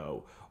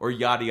show or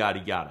yada, yada,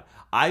 yada.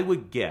 I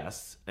would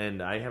guess,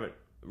 and I haven't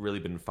really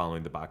been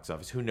following the box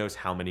office. Who knows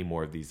how many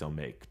more of these they'll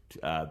make?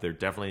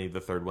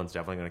 The third one's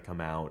definitely going to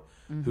come out.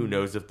 Who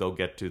knows if they'll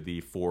get to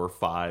the 4 or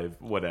 5,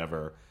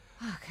 whatever.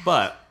 Okay.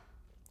 But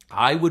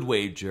I would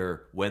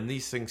wager when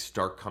these things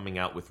start coming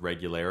out with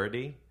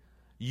regularity,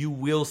 you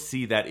will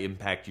see that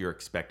impact you're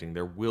expecting.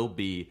 There will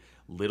be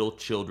little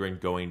children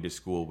going to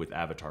school with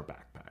Avatar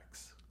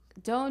backpacks.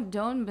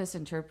 Don't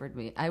misinterpret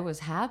me. I was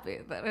happy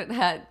that it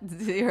had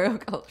zero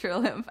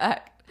cultural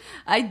impact.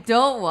 I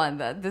don't want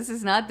that. This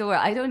is not the way.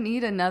 I don't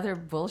need another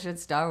bullshit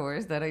Star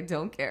Wars that I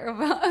don't care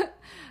about.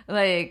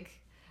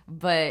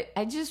 But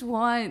I just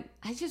want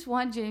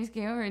James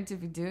Cameron to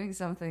be doing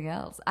something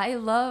else. I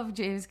love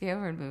James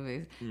Cameron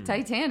movies.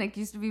 Titanic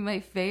used to be my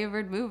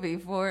favorite movie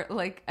for,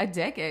 like, a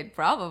decade,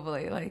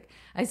 probably. Like,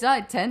 I saw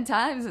it 10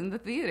 times in the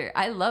theater.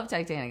 I love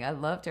Titanic. I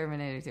love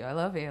Terminator 2. I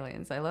love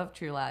Aliens. I love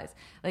True Lies.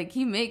 Like,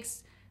 he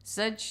makes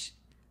such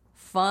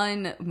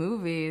fun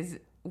movies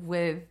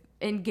with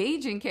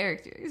engaging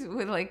characters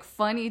with like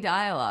funny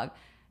dialogue.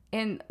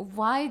 And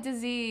why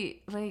does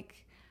he like?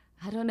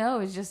 I don't know.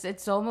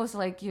 It's almost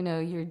like,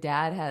 your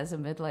dad has a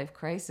midlife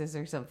crisis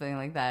or something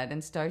like that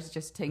and starts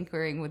just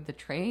tinkering with the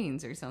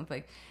trains or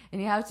something.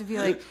 And you have to be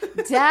like,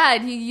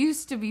 Dad, you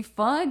used to be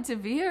fun to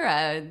be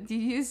around. You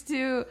used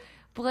to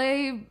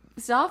play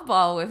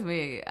softball with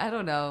me. I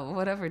don't know,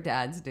 whatever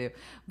dads do.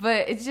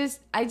 But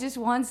I just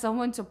want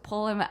someone to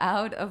pull him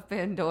out of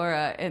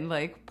Pandora and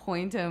like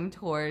point him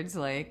towards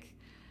like,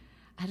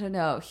 I don't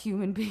know,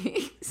 human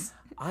beings.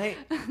 I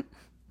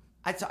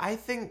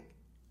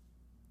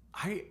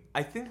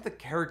think the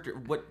character,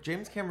 what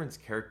James Cameron's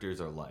characters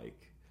are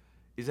like,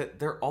 is that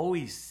they're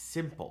always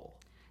simple.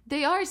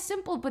 They are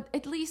simple, but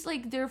at least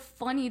like they're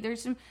funny.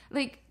 There's some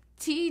like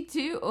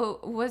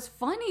T2 was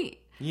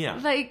funny. Yeah.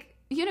 Like,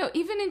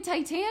 even in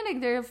Titanic,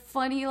 there are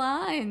funny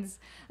lines.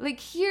 Like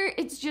here,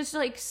 it's just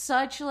like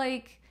such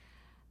like,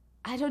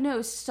 I don't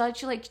know,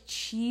 such like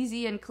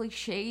cheesy and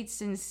cliched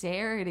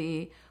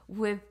sincerity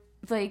with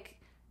like,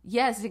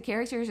 yes, the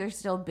characters are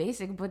still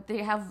basic, but they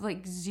have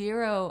like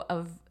zero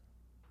of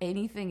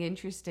anything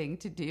interesting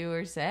to do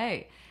or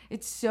say.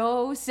 It's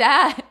so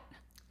sad.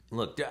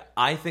 Look,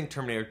 I think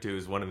Terminator 2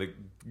 is one of the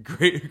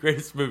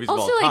greatest movies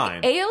also, of all like,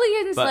 time.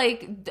 Aliens,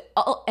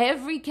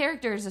 every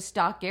character is a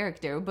stock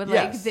character, but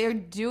Yes. they're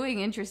doing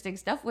interesting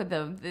stuff with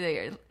them.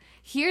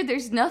 Here,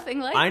 there's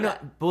nothing like I know.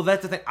 that. Well,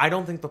 that's the thing. I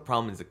don't think the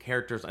problem is the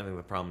characters. I think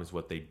the problem is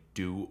what they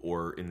do,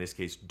 or in this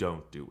case,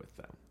 don't do with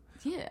them.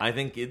 Yeah. I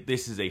think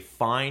this is a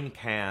fine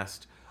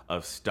cast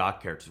of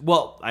stock characters.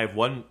 Well, I have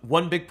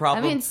one big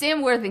problem. I mean,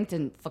 Sam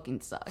Worthington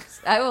fucking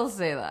sucks. I will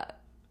say that.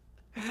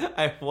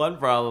 I have one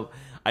problem.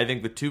 I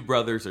think the two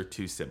brothers are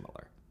too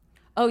similar.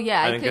 Oh,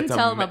 yeah. I think couldn't that's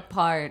tell them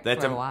apart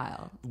that's for a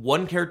while.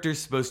 One character is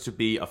supposed to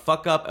be a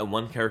fuck up, and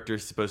one character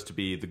is supposed to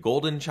be the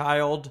golden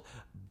child,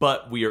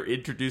 but we are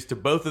introduced to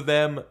both of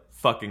them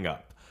fucking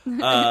up.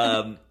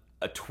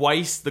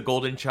 Twice the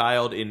golden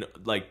child in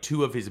like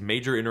two of his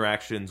major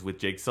interactions with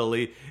Jake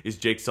Sully is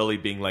Jake Sully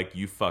being like,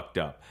 you fucked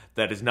up.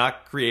 That does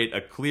not create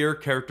a clear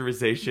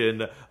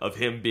characterization of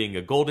him being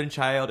a golden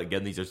child.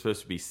 Again, these are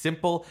supposed to be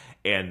simple,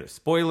 and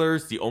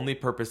spoilers, the only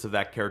purpose of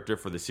that character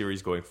for the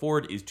series going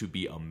forward is to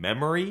be a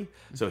memory.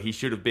 So he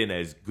should have been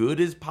as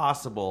good as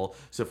possible.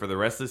 So for the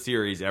rest of the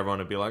series, everyone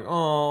would be like,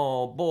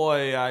 oh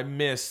boy, I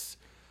miss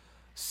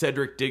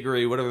Cedric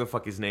Diggory, whatever the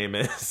fuck his name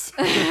is.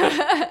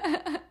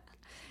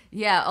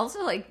 Yeah,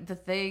 also, like, the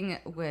thing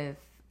with,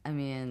 I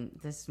mean,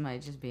 this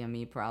might just be a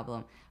me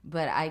problem,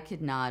 but I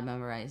could not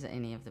memorize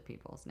any of the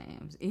people's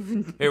names.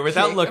 Even Here,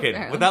 without Jake, looking,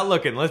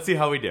 apparently. let's see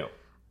how we do.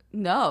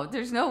 No,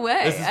 there's no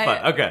way. This is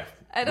fun. Okay.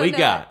 I don't We know.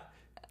 got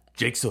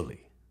Jake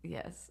Sully.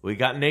 Yes. We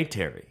got Nate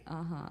Terry.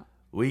 Uh-huh.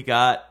 We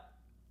got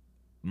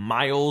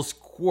Miles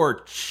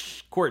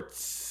Quartz.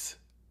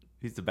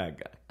 He's the bad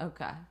guy.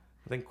 Okay. I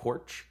think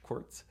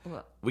Quartz.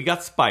 Well, We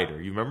got Spider.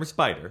 You remember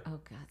Spider? oh,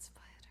 God, Spider.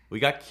 We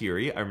got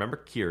Kiri. I remember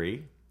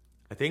Kiri.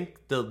 I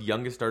think the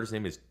youngest daughter's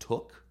name is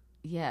Took.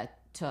 Yeah,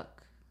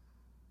 Took.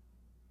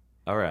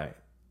 All right.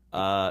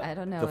 I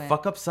don't know The it.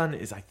 fuck up son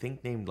is, I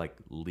think, named like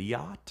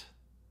Liat.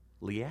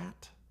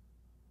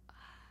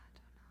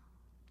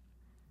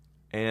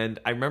 And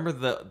I remember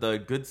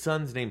the good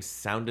son's name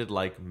sounded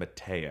like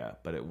Matea,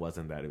 but it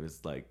wasn't that. It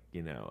was like,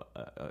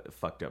 a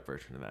fucked up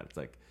version of that. It's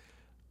like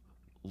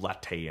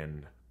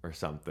Latayan or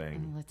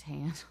something.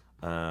 Latan.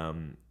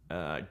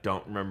 I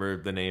don't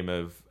remember the name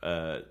of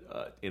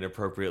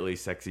inappropriately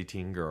sexy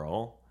teen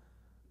girl.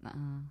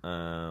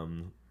 I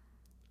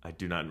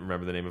do not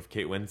remember the name of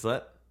Kate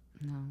Winslet.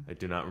 No. I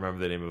do not remember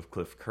the name of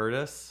Cliff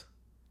Curtis.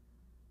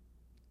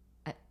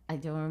 I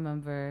don't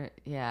remember.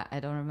 Yeah, I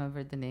don't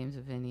remember the names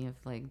of any of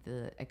like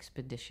the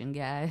expedition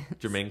guys.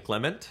 Jermaine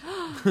Clement.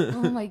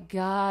 Oh my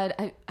God!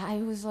 I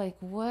was like,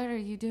 what are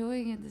you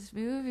doing in this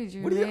movie,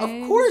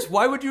 Jermaine? Of course.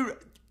 Why would you?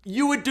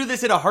 You would do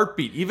this in a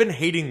heartbeat, even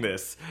hating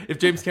this. If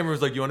James Cameron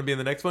was like, "You want to be in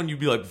the next one?" You'd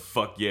be like,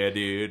 "Fuck yeah,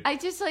 dude." I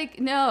just like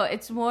no.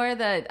 It's more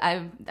that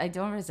I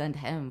don't resent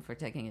him for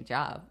taking a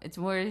job. It's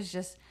more it's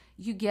just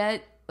you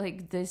get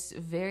like this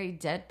very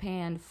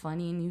deadpan,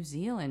 funny New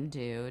Zealand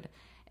dude,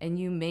 and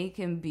you make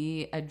him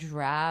be a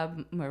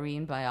drab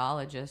marine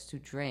biologist who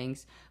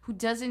drinks, who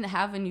doesn't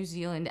have a New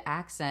Zealand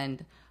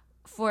accent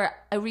for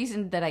a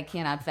reason that I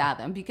cannot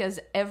fathom, because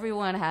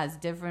everyone has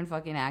different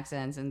fucking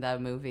accents in that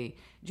movie.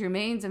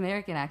 Jermaine's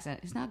American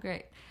accent is not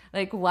great.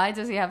 Like, why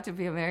does he have to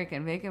be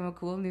American? Make him a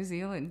cool New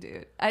Zealand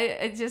dude.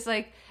 It's just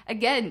like,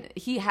 again,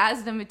 he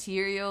has the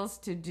materials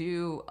to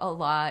do a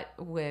lot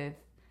with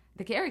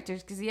the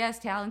characters because he has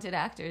talented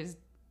actors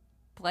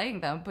playing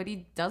them, but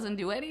he doesn't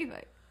do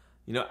anything.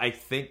 I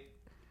think.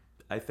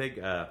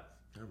 Oh,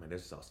 my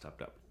nose is all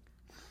stopped up.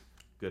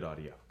 Good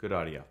audio.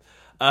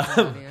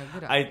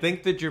 I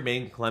think the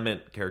Jermaine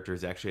Clement character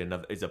is actually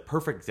is a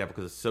perfect example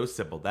because it's so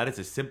simple. That is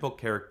a simple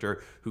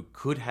character who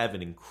could have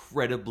an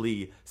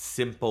incredibly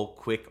simple,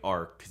 quick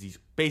arc because he's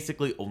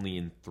basically only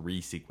in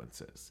 3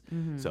 sequences.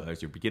 Mm-hmm. So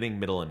there's your beginning,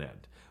 middle, and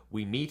end.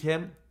 We meet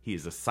him. He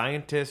is a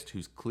scientist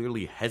who's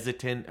clearly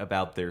hesitant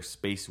about their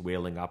space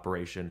whaling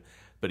operation,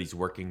 but he's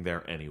working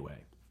there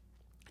anyway.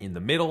 In the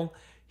middle,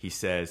 he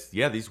says,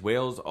 yeah, these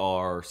whales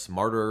are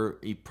smarter,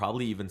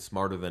 probably even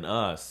smarter than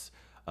us.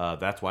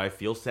 That's why I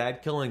feel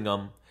sad killing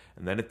them.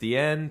 And then at the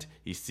end,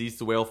 he sees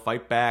the whale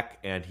fight back,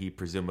 and he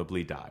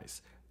presumably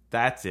dies.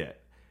 That's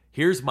it.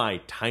 Here's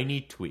my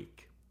tiny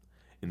tweak.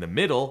 In the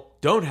middle,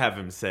 don't have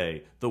him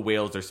say, the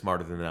whales are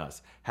smarter than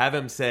us. Have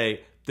him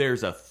say,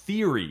 there's a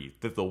theory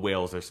that the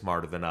whales are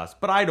smarter than us,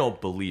 but I don't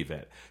believe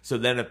it. So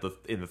then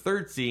in the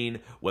third scene,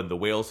 when the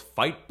whales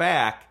fight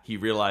back, he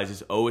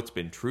realizes, oh, it's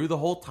been true the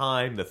whole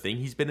time. The thing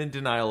he's been in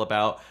denial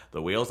about,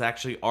 the whales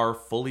actually are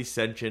fully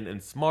sentient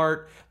and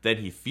smart. Then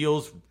he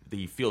feels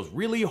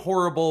really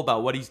horrible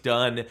about what he's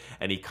done,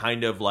 and he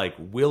kind of like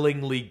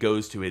willingly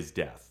goes to his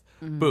death.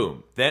 Mm-hmm.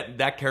 Boom.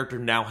 That character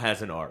now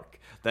has an arc.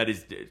 That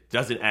is,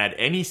 doesn't add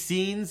any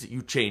scenes.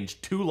 You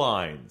change 2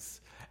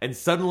 lines. And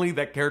suddenly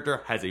that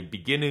character has a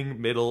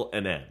beginning, middle,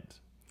 and end.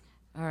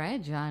 All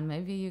right, John,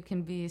 maybe you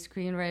can be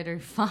screenwriter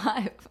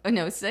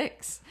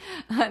 6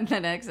 on the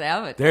next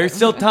Avatar. There's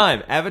still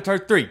time. Avatar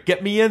 3,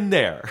 get me in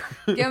there.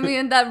 Get me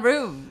in that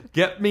room.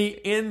 Get me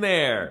in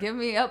there. Get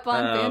me up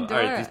on Pandora.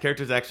 All right, these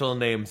characters' actual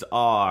names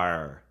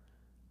are,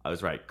 I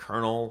was right,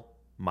 Colonel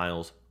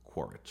Miles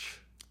Quaritch.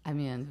 I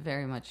mean,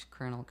 very much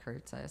Colonel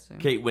Kurtz, I assume.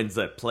 Kate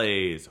Winslet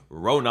plays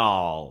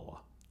Ronal.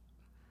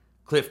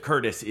 Cliff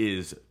Curtis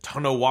is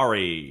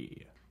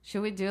Tonowari.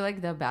 Should we do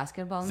like the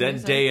basketball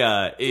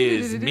Zendaya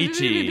is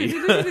Michi.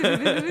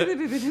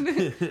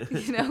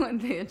 You know, when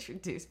they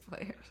introduce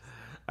players.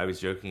 I was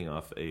joking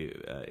off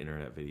a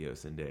internet video.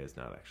 Zendaya is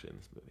not actually in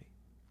this movie.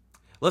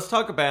 Let's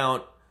talk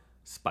about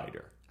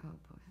Spider. Oh,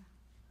 boy.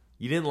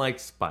 You didn't like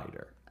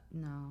Spider.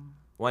 No.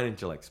 Why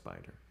didn't you like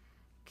Spider?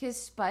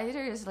 Because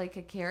Spider is like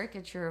a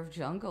caricature of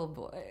Jungle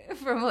Boy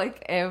from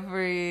like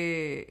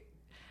every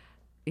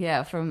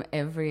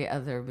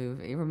other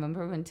movie.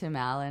 Remember when Tim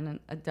Allen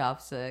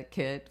adopts a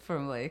kid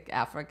from like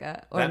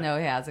Africa? Or no,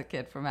 he has a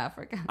kid from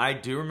Africa. I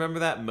do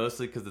remember that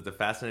mostly because it's a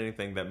fascinating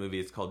thing. That movie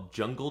is called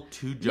Jungle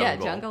to Jungle. Yeah,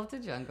 Jungle to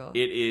Jungle.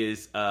 It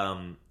is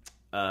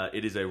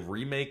a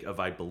remake of,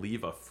 I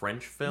believe, a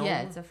French film.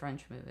 Yeah, it's a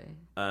French movie.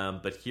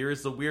 But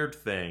here's the weird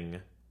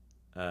thing.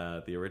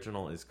 The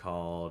original is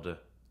called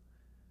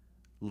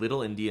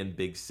Little Indian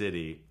Big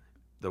City.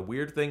 The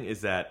weird thing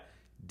is that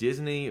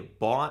Disney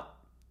bought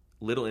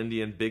Little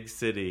Indian Big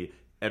City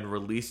and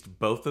released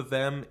both of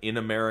them in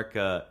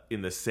America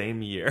in the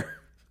same year.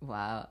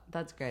 Wow,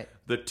 that's great.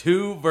 The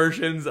 2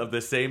 versions of the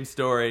same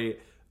story,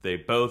 they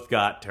both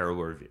got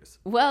terrible reviews.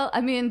 Well, I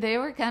mean, they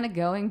were kind of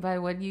going by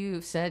what you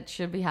said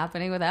should be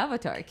happening with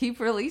Avatar. Keep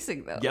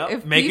releasing them.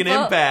 Yep, make an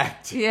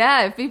impact.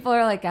 Yeah, if people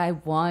are like, I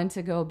want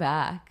to go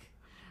back.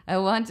 I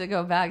want to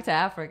go back to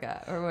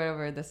Africa or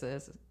whatever this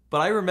is. But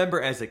I remember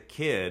as a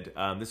kid,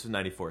 this was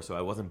 94, so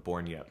I wasn't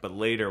born yet, but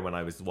later when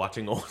I was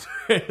watching old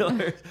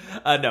trailers,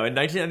 in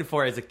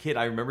 1994 as a kid,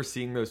 I remember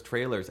seeing those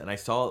trailers, and I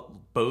saw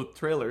both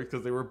trailers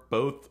because they were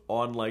both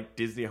on like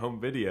Disney home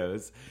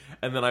videos,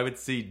 and then I would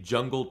see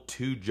Jungle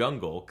to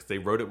Jungle because they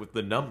wrote it with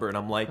the number, and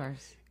I'm like,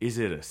 is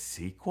it a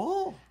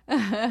sequel?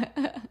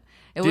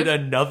 Did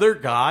another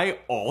guy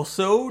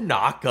also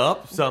knock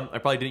up some... I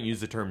probably didn't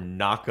use the term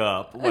knock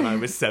up when I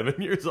was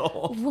 7 years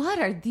old. What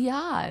are the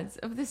odds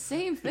of the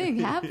same thing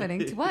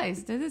happening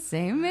twice to the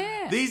same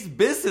man? These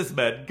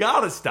businessmen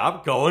gotta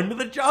stop going to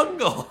the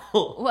jungle.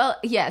 Well,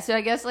 yeah, so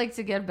I guess like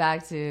to get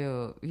back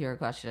to your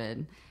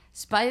question,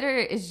 Spider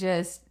is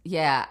just...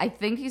 Yeah, I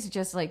think he's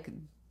just like...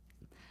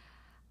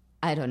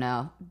 I don't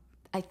know.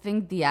 I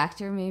think the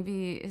actor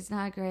maybe is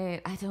not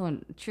great. I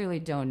truly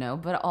don't know.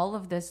 But all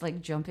of this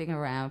like jumping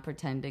around,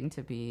 pretending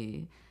to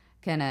be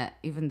kind of,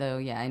 even though,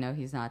 yeah, I know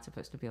he's not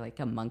supposed to be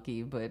like a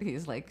monkey, but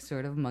he's like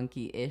sort of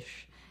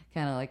monkey-ish,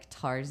 kind of like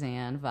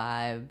Tarzan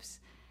vibes.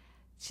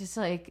 It's just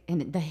like,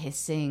 and the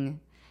hissing.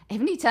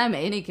 Anytime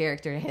any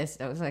character hissed,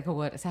 I was like,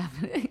 what is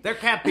happening? They're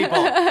cat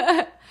people.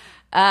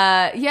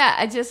 Yeah,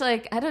 I just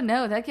like, I don't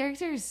know. That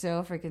character is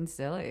so freaking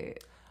silly.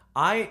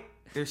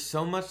 There's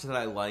so much that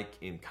I like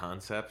in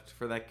concept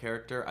for that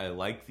character. I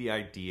like the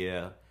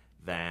idea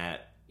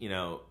that, you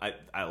know,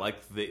 I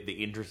like the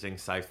interesting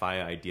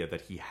sci-fi idea that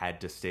he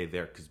had to stay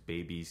there because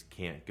babies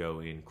can't go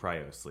in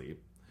cryosleep.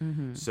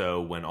 Mm-hmm.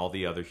 So when all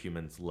the other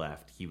humans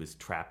left, he was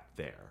trapped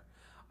there.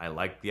 I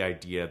like the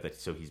idea that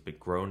so he's been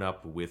grown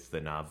up with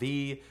the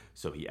Na'vi,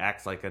 so he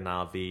acts like a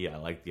Na'vi. I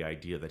like the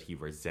idea that he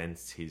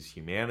resents his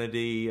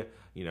humanity,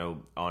 you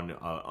know,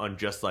 on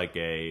just like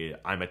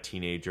I'm a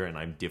teenager and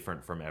I'm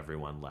different from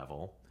everyone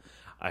level.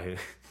 I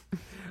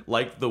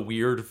like the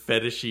weird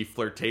fetishy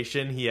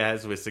flirtation he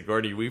has with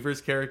Sigourney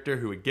Weaver's character,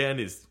 who again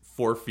is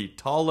 4 feet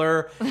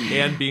taller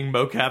and being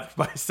mocapped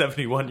by a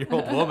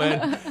 71-year-old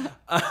woman.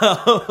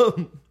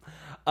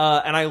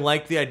 And I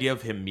like the idea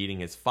of him meeting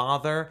his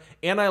father,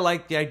 and I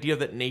like the idea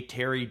that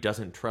Neytiri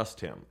doesn't trust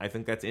him. I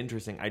think that's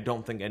interesting. I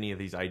don't think any of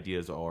these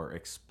ideas are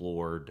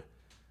explored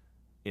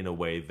in a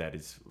way that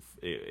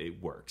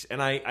it works.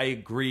 And I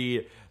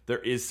agree there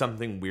is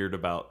something weird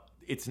about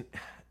it's.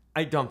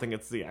 I don't think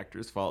it's the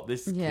actor's fault.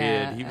 This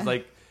kid, he was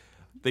like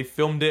They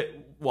filmed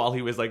it while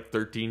he was like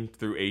 13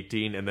 through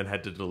 18 and then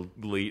had to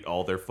delete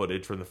all their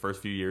footage from the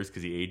first few years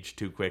because he aged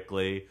too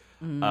quickly.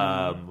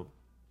 I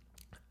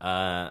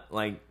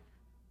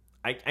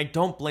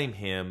don't blame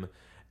him.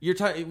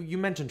 You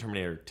mentioned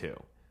Terminator 2.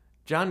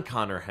 John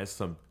Connor has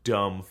some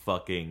dumb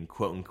fucking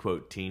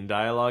quote-unquote teen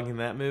dialogue in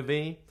that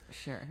movie.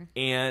 Sure.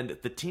 And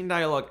the teen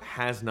dialogue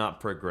has not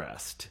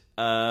progressed.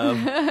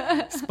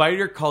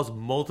 Spider calls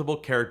multiple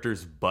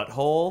characters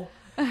butthole.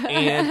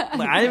 And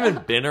like, I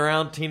haven't been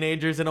around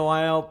teenagers in a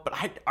while, but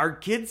are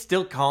kids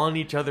still calling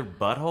each other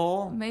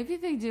butthole? Maybe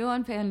they do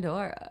on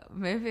Pandora.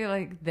 Maybe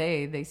like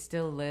they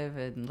still live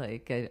in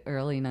like an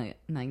early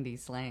 90s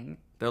slang.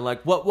 They're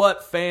like,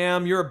 what,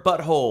 fam? You're a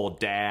butthole,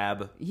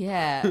 dab.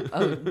 Yeah.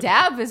 Oh,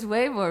 dab is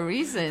way more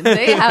recent.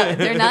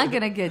 They're not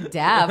gonna get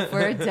dab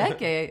for a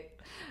decade.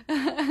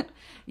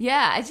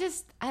 Yeah,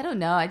 I don't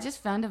know. I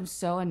just found him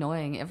so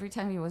annoying. Every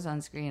time he was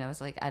on screen, I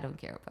was like, I don't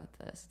care about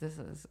this. This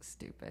is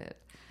stupid.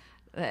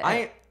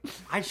 The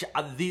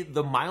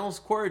Miles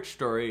Quaritch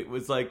story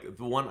was like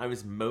the one I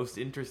was most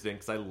interested in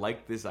because I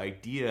like this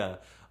idea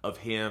of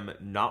him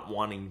not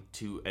wanting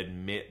to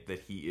admit that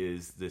he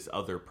is this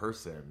other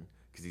person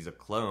because he's a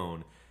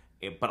clone.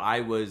 But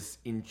I was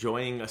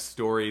enjoying a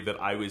story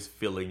that I was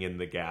filling in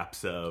the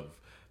gaps of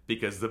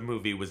because the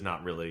movie was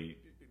not really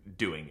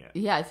doing it.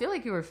 Yeah, I feel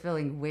like you were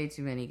filling way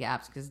too many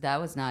gaps because that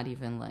was not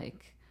even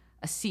like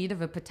a seed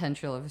of a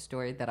potential of a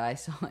story that I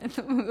saw in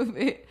the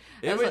movie.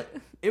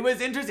 It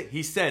was interesting.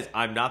 He says,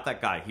 I'm not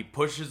that guy. He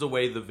pushes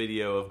away the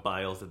video of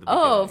Miles at the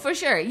beginning. Oh, for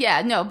sure.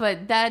 Yeah, no,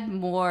 but that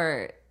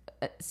more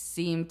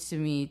seemed to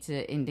me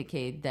to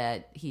indicate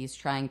that he's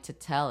trying to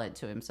tell it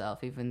to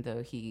himself, even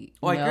though he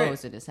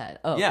knows in his head.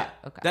 Oh, yeah.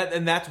 Okay.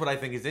 And that's what I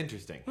think is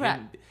interesting. Right.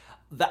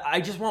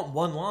 I just want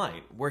one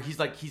line where he's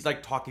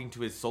like talking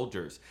to his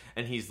soldiers,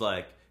 and he's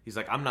like,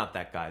 I'm not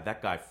that guy.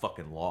 That guy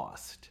fucking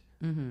lost.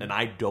 Mm-hmm. And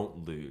I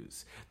don't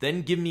lose.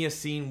 Then give me a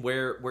scene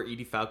where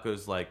Edie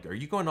Falco's like, are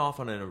you going off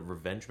on a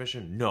revenge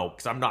mission? No,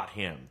 because I'm not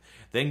him.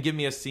 Then give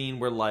me a scene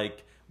where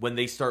like when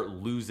they start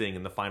losing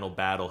in the final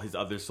battle, his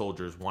other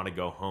soldiers want to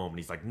go home. And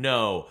he's like,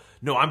 no,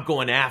 I'm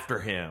going after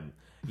him.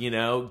 You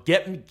know,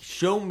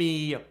 show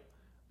me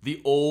the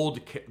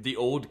old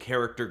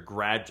character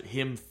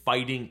him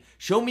fighting.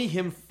 Show me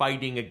him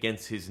fighting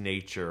against his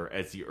nature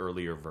as the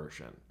earlier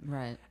version.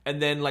 Right. And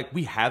then like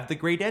we have the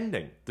great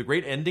ending. The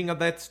great ending of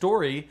that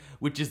story,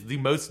 which is the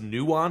most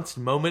nuanced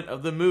moment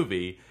of the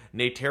movie.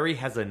 Neytiri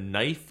has a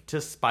knife to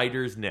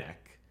Spider's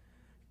neck.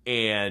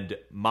 And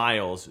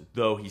Miles,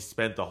 though he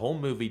spent the whole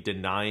movie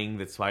denying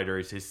that Spider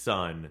is his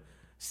son,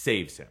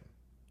 saves him.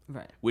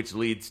 Right. Which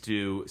leads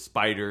to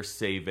Spider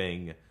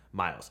saving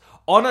Miles.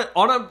 On a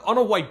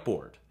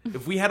whiteboard.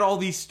 If we had all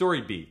these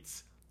story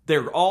beats,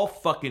 they're all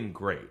fucking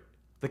great.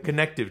 The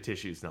connective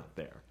tissue's not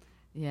there.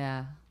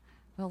 Yeah.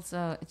 Well,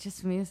 so it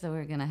just means that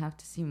we're going to have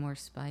to see more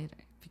Spider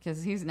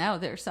because he's now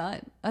their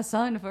son. A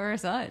son for a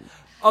son.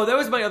 Oh, that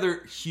was my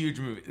other huge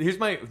movie. Here's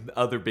my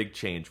other big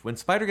change. When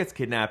Spider gets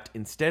kidnapped,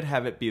 instead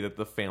have it be that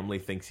the family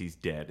thinks he's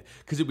dead.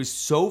 Because it was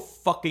so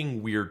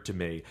fucking weird to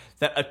me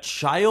that a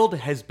child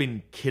has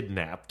been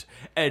kidnapped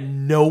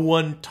and no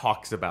one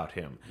talks about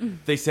him.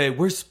 They say,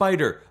 where's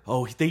Spider?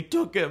 Oh, they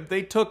took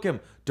him.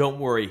 Don't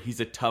worry, he's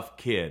a tough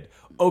kid.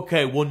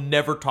 Okay, we'll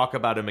never talk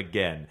about him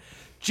again.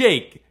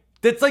 Jake,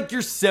 that's like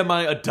your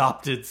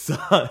semi-adopted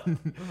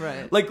son.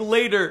 Right. Like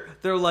later,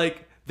 they're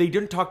like, they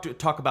didn't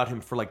talk about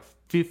him for like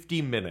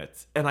 50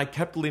 minutes. And I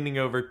kept leaning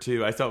over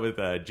I saw it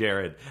with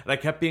Jared, and I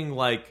kept being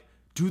like,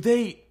 do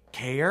they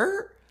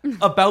care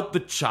about the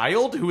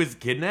child who is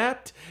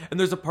kidnapped? And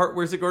there's a part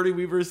where Sigourney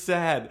Weaver is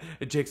sad.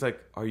 And Jake's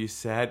like, are you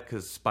sad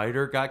because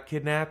Spider got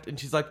kidnapped? And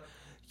she's like,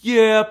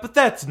 yeah, but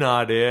that's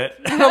not it.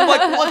 And I'm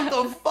like, what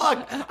the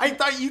fuck? I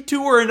thought you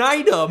two were an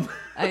item.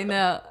 I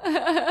know.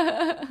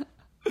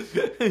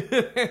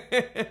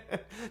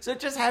 So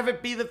just have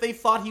it be that they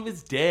thought he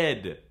was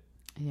dead.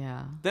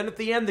 Yeah. Then at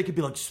the end, they could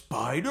be like,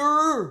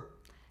 Spider?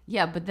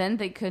 Yeah, but then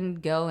they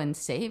couldn't go and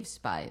save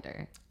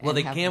Spider. Well,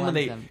 they can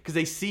because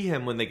they see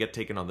him when they get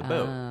taken on the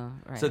boat.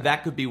 Right, so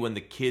that could be when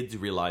the kids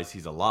realize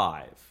he's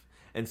alive.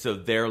 And so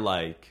they're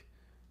like,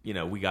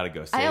 we got to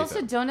go save him. I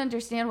also don't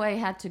understand why he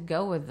had to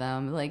go with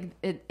them. Like,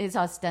 it is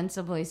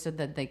ostensibly so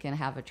that they can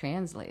have a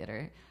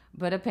translator.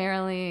 But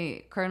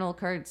apparently, Colonel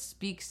Kurtz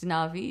speaks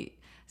Na'vi.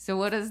 So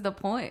what is the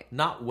point?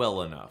 Not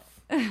well enough.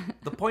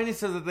 The point is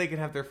so that they can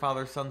have their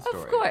father-son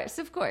story.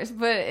 Of course.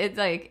 But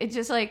it's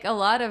just like a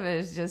lot of it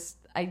is just,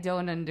 I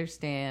don't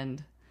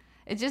understand.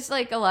 It's just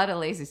like a lot of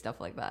lazy stuff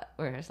like that.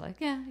 Where it's like,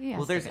 yeah.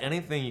 Well, there's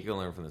anything you can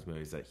learn from this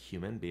movie is that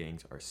human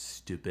beings are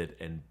stupid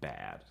and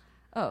bad.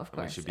 Oh, of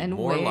course. We should be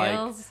more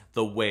like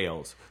the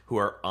whales, who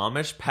are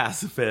Amish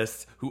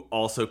pacifists who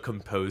also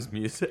compose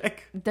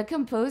music. The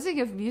composing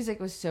of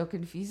music was so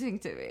confusing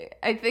to me.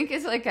 I think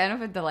it's like kind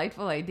of a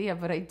delightful idea,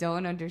 but I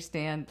don't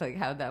understand like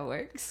how that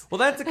works. Well,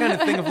 that's the kind of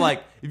thing of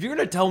like, if you're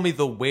going to tell me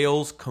the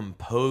whales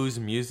compose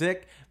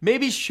music,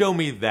 maybe show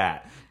me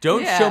that.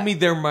 Don't show me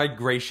their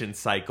migration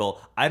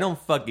cycle. I don't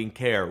fucking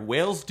care.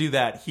 Whales do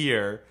that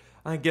here.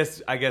 I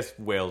guess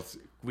whales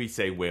we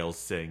say whales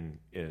sing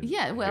in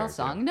Yeah, whale here,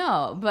 song. too.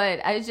 No, but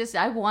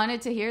I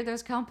wanted to hear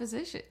those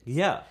compositions.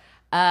 Yeah.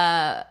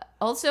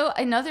 Also,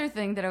 another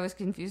thing that I was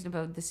confused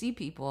about the sea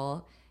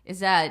people is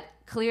that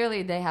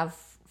clearly they have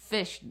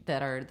fish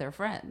that are their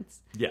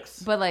friends,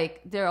 Yes. but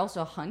like they're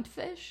also hunt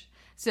fish.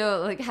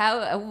 So like how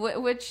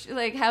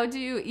how do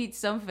you eat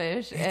some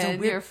fish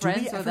and you're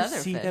friends do we with ever other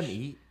see fish? them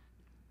eat?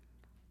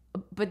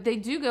 But they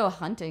do go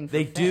hunting. For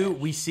They fish. do.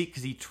 We see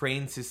because he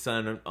trains his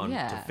son on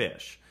Yeah. to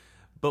fish,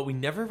 but we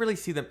never really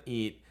see them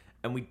eat,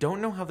 and we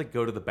don't know how they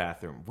go to the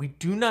bathroom. We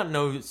do not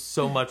know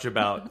so much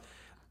about,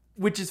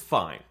 which is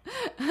fine.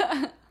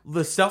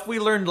 The stuff we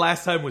learned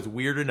last time was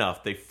weird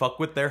enough. They fuck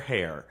with their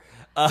hair.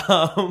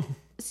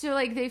 So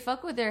like they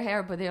fuck with their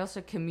hair, but they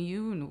also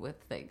commune with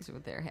things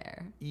with their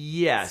hair.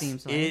 Yes,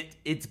 Seems like.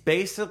 it's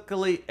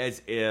basically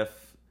as if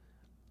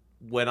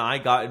when I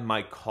got in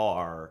my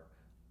car,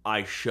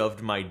 I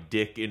shoved my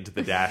dick into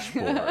the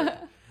dashboard.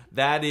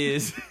 That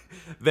is,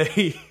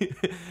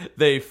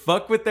 they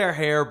fuck with their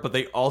hair, but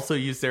they also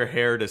use their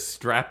hair to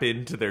strap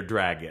into their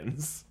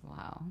dragons.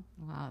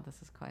 Wow,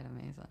 this is quite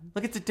amazing.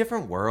 Look, it's a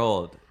different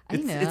world. I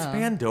It's know.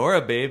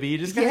 Pandora, baby. You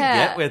just gotta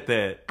Yeah. get with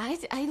it.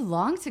 I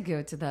long to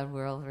go to that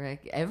world where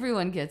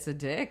everyone gets a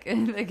dick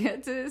and they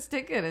get to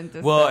stick it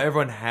into Well, stuff.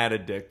 everyone had a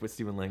dick, but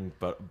Stephen Lang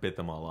bit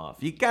them all off.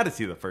 You got to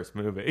see the first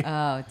movie.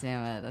 Oh,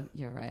 damn it.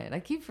 You're right. I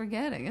keep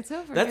forgetting. It's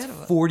so That's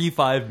forgettable.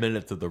 45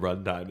 minutes of the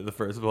runtime of the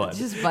first one.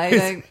 Just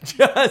biting. It's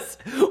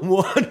just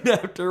one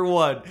after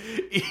one.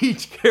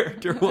 Each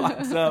character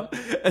walks up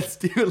and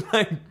Stephen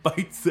Lang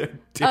bites their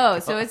dick Oh,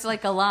 off. so it's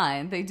like a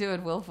line. They do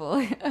it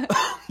willfully.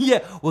 Yeah,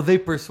 well, they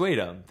persuade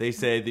him. They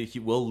say that he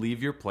will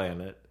leave your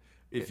planet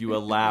if you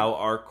allow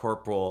our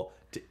corporal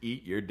to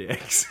eat your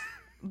dicks.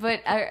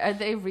 But are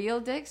they real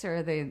dicks or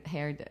are they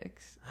hair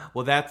dicks?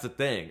 Well, that's the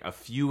thing. A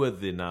few of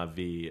the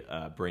Na'vi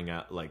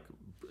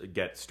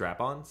get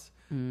strap-ons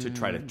to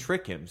try to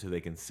trick him so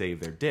they can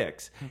save their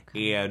dicks.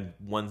 Okay. And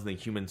once the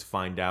humans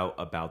find out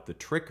about the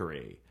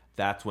trickery,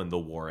 that's when the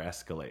war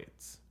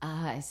escalates.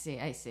 Ah, I see.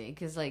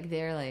 Because like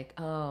they're like,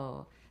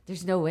 oh,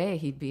 there's no way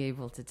he'd be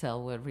able to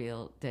tell what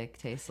real dick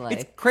tastes like.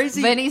 It's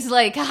crazy. But he's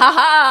like,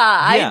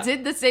 ha, Yeah. I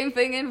did the same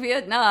thing in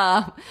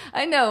Vietnam.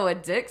 I know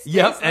what dicks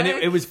Yep, taste and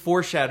like. it was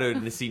foreshadowed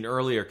in the scene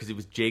earlier because it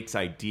was Jake's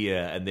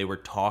idea, and they were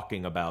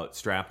talking about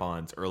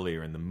strap-ons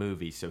earlier in the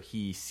movie. So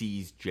he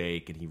sees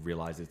Jake, and he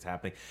realizes it's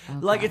happening. Okay.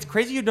 Like, it's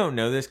crazy you don't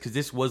know this because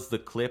this was the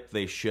clip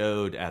they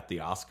showed at the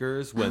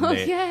Oscars when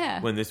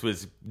when this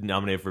was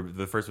nominated for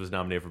the first was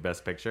nominated for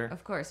Best Picture.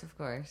 Of course.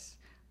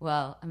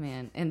 Well, I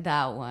mean, in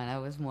that one, I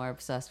was more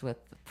obsessed with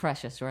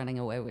Precious running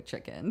away with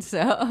chicken.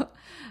 So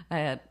I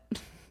had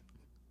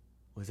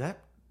Was that?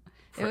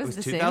 It was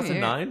the same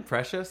 2009.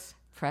 Precious,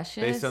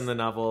 Precious, based on the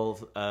novel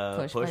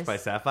Push by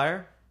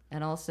Sapphire.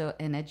 and also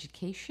In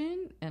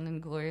Education and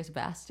Inglourious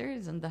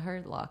Bastards and The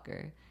Hurt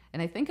Locker.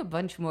 And I think a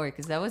bunch more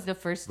because that was the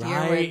first year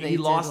where Right, they he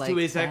did, lost like, to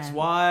his 10.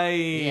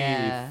 ex-wife.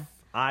 Yeah.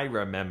 I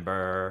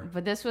remember.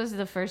 But this was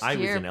the first I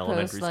was year in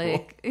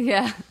elementary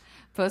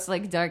post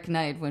like Dark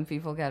Knight when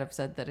people got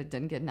upset that it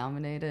didn't get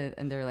nominated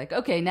and they're like,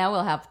 okay, now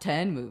we'll have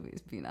 10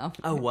 movies be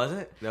nominated. Oh, was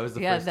it? That was the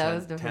yeah, first that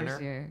was the tenor?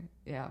 first year.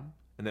 Yeah.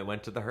 And it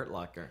went to the Hurt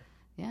Locker,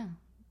 Yeah.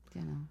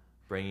 You know.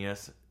 bringing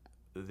us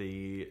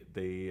the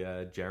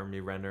Jeremy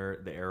Renner,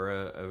 the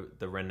era of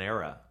the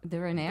Renera. The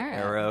Renner.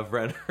 Era of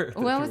Renner.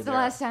 When was the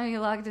last time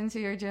you logged into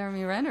your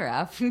Jeremy Renner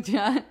app,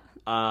 John?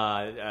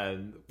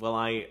 Well,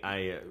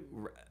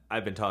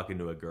 I've been talking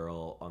to a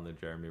girl on the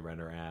Jeremy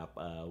Renner app.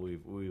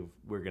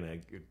 We're gonna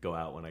go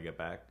out when I get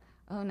back.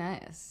 Oh,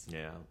 nice.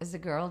 Yeah. Is the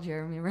girl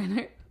Jeremy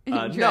Renner?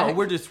 No,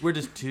 we're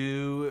just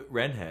two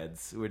Ren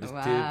heads. We're just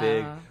too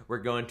big. We're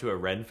going to a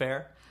Ren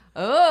fair.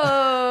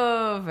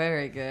 Oh,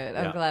 very good.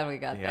 I'm Yeah. glad we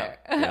got Yeah,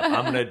 there. yeah.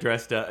 I'm gonna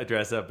dress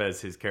up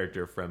as his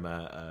character from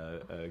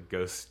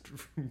Ghost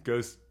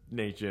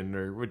Nation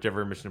or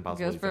whichever Mission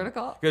Impossible. Ghost he's in.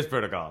 Protocol? Ghost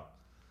Protocol.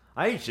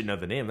 I should know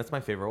the name. That's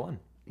my favorite one.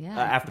 Yeah.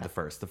 After the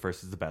first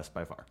is the best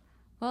by far.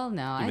 Well,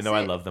 no. Even though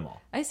I love them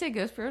all. I say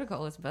Ghost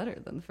Protocol is better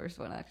than the first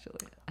one, actually.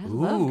 I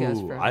love Ghost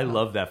Protocol. I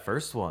love that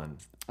first one.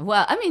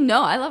 Well, I mean,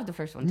 no, I love the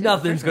first one too.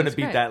 Nothing's The first gonna one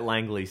beat was great. that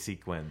Langley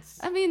sequence.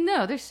 I mean,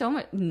 no, there's so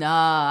much.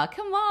 Nah,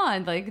 come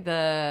on. Like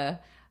the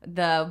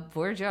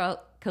Burj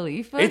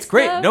Khalifa. It's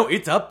great. stuff? No,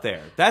 it's up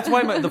there. That's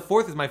why the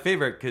fourth is my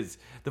favorite because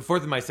the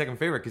fourth is my second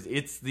favorite because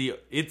it's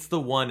the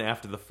one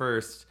after the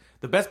first.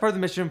 The best part of the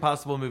Mission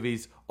Impossible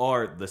movies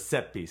are the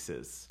set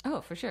pieces.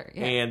 Oh, for sure.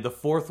 Yeah. And the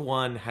fourth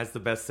one has the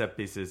best set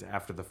pieces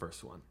after the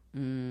first one.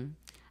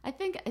 I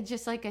think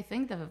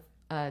the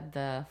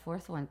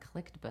fourth one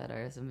clicked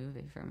better as a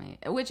movie for me,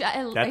 which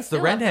I That's still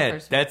the love redhead.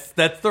 first one.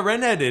 That's the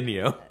redhead in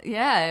you.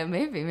 Yeah,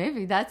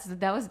 maybe that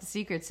was the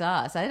secret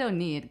sauce. I don't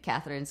need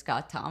Catherine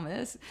Scott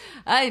Thomas.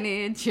 I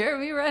need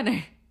Jeremy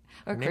Renner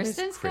or Her name is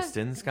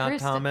Kristen Scott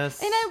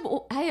Thomas. And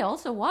I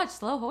also watch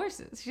Slow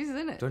Horses. She's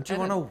in it. Don't you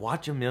want to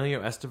watch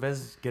Emilio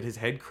Estevez get his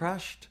head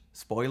crushed?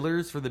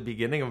 Spoilers for the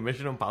beginning of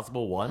Mission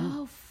Impossible 1.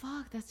 Oh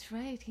fuck, that's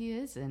right. He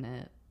is in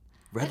it.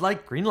 Red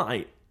light, green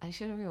light. I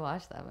should have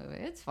rewatched that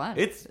movie. It's fun.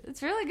 It's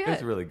really good.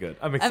 It's really good.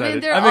 I'm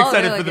excited. they're I'm all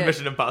excited really for the good.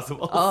 Mission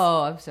Impossible.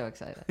 Oh, I'm so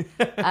excited.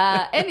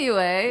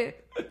 Anyway,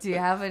 do you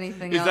have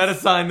anything else? Is that a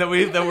sign that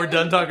we're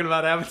done talking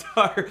about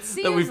Avatar? That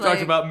Seems we've talked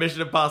like- about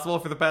Mission Impossible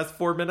for the past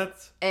 4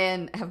 minutes?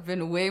 And have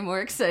been way more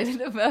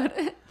excited about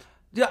it.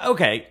 Yeah,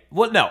 okay.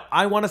 Well, no,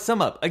 I want to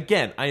sum up.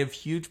 Again, I have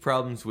huge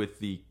problems with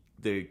the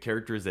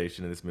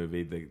characterization of this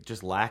movie, the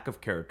just lack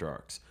of character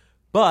arcs.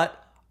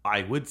 But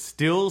I would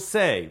still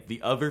say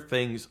the other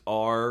things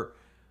are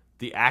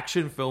the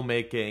action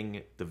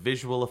filmmaking, the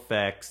visual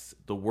effects,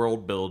 the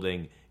world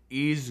building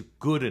is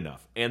good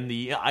enough. And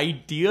the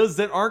ideas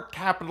that aren't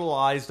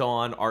capitalized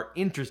on are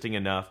interesting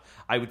enough.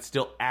 I would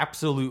still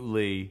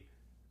absolutely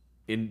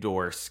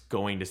endorse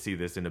going to see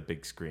this in a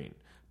big screen.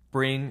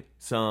 Bring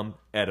some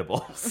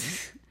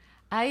edibles.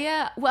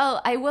 I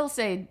will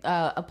say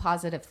a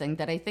positive thing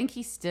that I think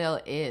he still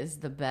is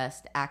the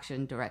best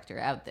action director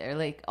out there.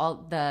 Like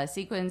all the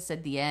sequence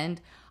at the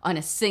end on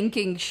a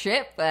sinking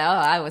ship. Oh,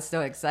 I was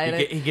so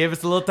excited. He gave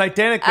us a little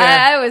Titanic there.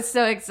 I was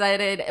so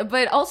excited.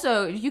 But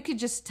also you could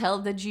just tell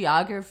the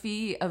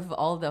geography of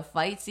all the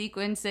fight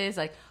sequences.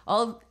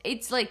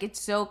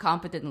 It's so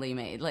competently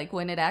made. Like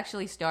when it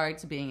actually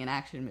starts being an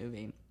action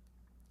movie,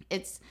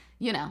 it's,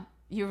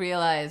 you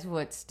realize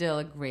what still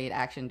a great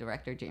action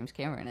director James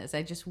Cameron is.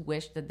 I just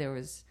wish that there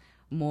was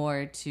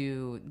more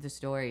to the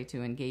story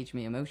to engage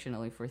me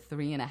emotionally for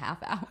 3.5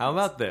 hours. How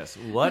about this?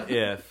 What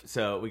if,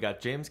 so we got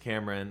James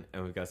Cameron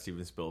and we've got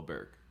Steven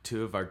Spielberg,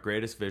 two of our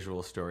greatest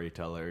visual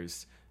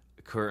storytellers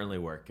currently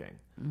working.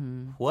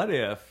 Mm-hmm. What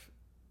if,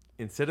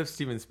 instead of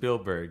Steven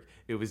Spielberg,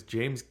 it was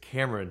James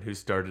Cameron who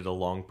started a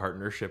long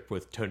partnership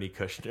with Tony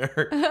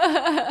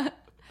Kushner?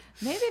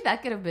 Maybe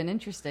that could have been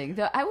interesting.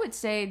 Though I would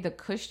say the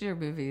Kushner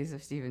movies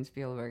of Steven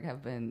Spielberg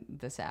have been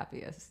the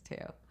sappiest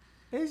too.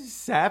 It's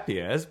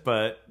sappiest,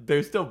 but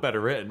they're still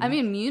better written. I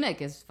mean,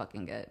 Munich is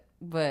fucking good,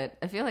 but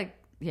I feel like,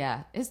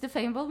 is the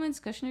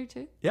Fabelmans Kushner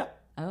too? Yeah.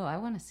 Oh, I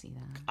want to see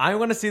that. I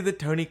want to see the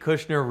Tony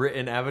Kushner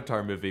written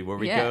Avatar movie where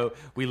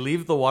we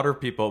leave the water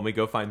people and we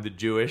go find the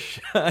Jewish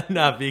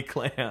Na'vi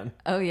clan.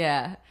 Oh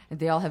yeah, and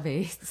they all have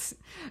AIDS.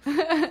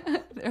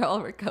 They're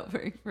all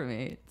recovering from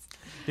AIDS.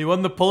 He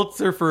won the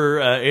Pulitzer for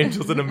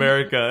Angels in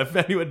America, if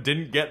anyone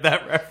didn't get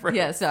that reference.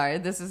 Yeah, sorry,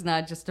 this is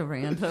not just a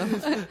random.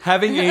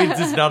 Having AIDS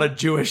is not a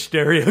Jewish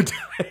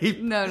stereotype.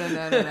 No.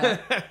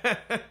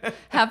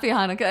 Happy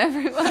Hanukkah,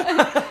 everyone.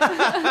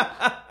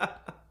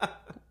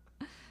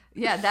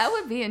 Yeah, that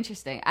would be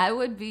interesting. I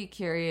would be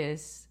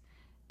curious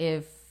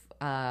if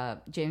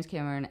James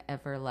Cameron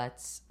ever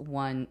lets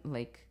one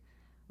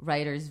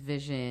writer's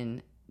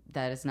vision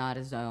that is not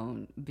his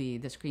own be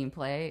the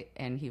screenplay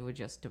and he would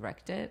just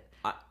direct it.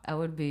 I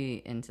would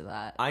be into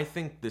that. I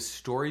think the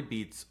story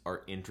beats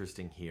are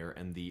interesting here,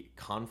 and the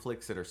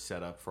conflicts that are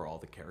set up for all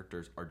the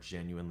characters are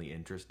genuinely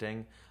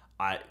interesting.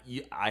 I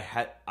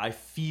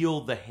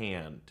feel the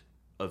hand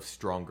of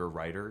stronger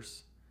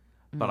writers,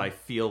 but I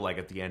feel like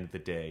at the end of the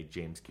day,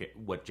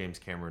 what James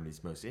Cameron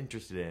is most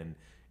interested in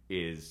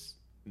is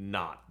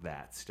not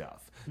that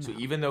stuff. No. So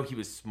even though he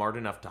was smart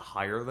enough to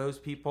hire those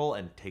people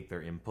and take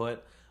their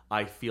input,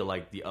 I feel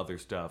like the other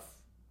stuff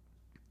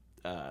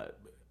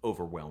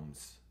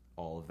overwhelms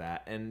all of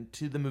that, and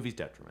to the movie's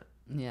detriment.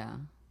 Yeah.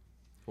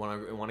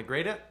 Want to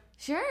grade it?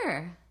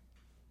 Sure.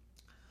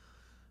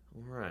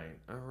 All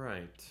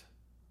right.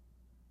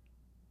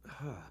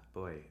 Oh,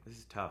 boy, this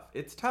is tough.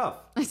 It's tough.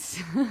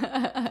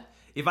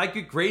 If I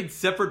could grade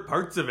separate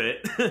parts of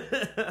it,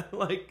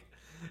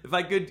 if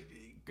I could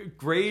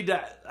grade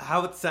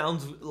how it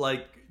sounds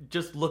like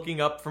just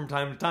looking up from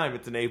time to time,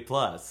 it's an A+.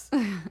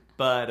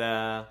 But,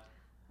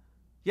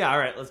 yeah, all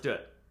right, let's do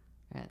it.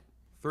 Right.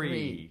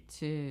 3,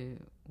 2,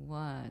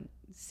 1.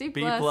 C+.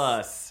 B+.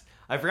 I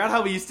forgot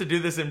how we used to do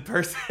this in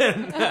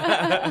person.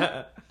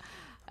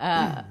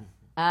 Yeah,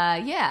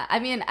 I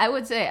mean, I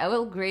would say I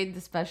will grade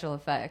the special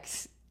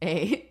effects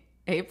A+,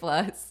 and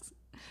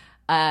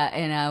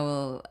I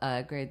will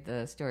grade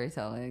the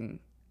storytelling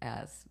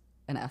as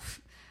an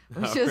F,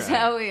 which is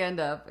how we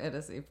end up at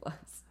a C+.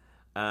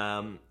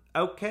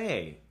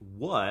 Okay,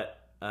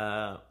 what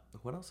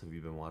else have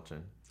you been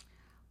watching?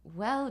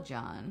 Well,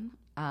 John,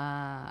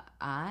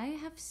 I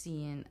have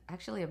seen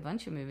actually a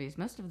bunch of movies,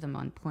 most of them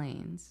on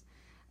planes.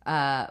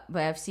 But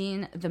I've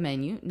seen The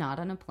Menu, not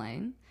on a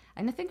plane.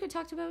 And I think we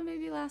talked about it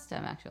maybe last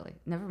time, actually.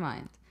 Never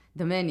mind.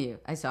 The Menu,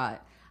 I saw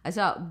it. I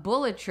saw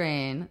Bullet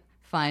Train,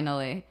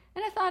 finally,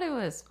 and I thought it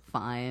was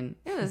fine.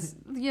 It was,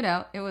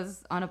 it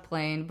was on a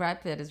plane.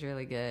 Brad Pitt is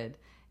really good.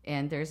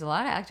 And there's a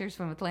lot of actors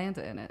from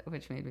Atlanta in it,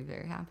 which made me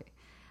very happy.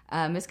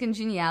 Miss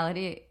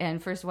Congeniality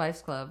and First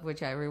Wives Club,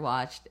 which I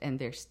rewatched, and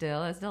they're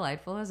still as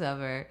delightful as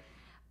ever.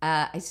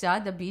 I saw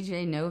the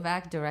BJ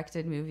Novak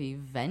directed movie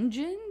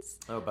Vengeance.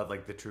 Oh, about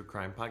the true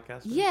crime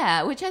podcast?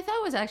 Yeah, which I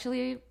thought was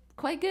actually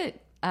quite good.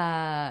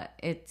 I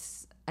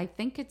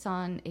think it's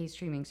on a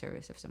streaming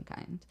service of some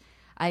kind.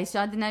 I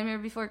saw The Nightmare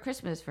Before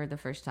Christmas for the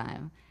first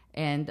time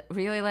and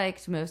really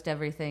liked most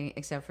everything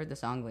except for the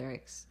song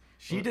lyrics.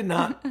 She did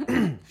not.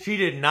 She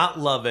did not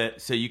love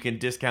it. So you can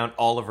discount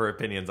all of her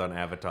opinions on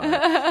Avatar.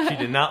 She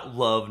did not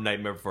love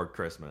Nightmare Before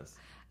Christmas.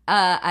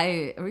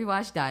 I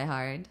rewatched Die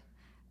Hard,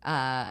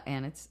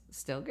 and it's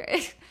still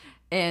great.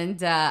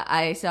 And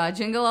I saw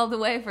Jingle All the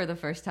Way for the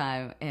first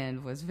time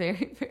and was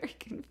very, very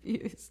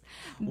confused.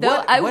 Though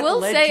What I led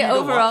will say you to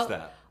overall, watch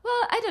that?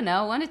 well, I don't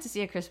know. I wanted to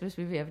see a Christmas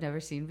movie I've never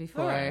seen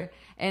before. Right.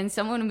 And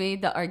someone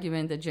made the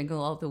argument that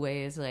Jingle All the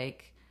Way is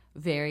like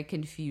very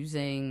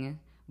confusing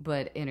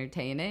but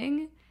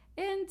entertaining.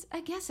 And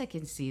I guess I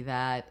can see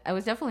that. I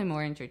was definitely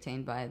more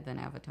entertained by it than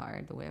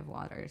Avatar, The Way of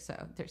Water.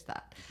 So there's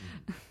that.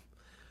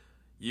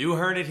 You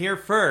heard it here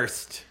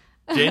first.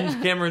 James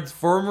Cameron's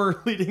former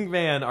leading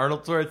man,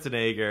 Arnold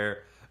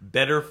Schwarzenegger,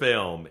 better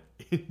film.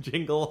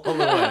 Jingle All the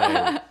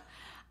Way.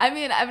 I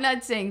mean, I'm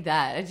not saying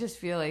that. I just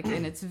feel like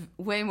in its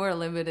way more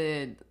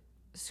limited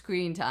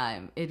screen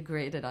time, it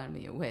grated on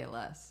me way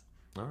less.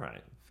 All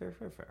right.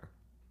 Fair.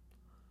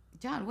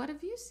 John, what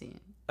have you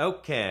seen?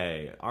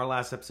 Okay. Our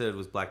last episode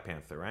was Black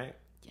Panther, right?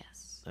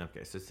 Yes.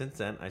 Okay. So since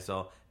then, I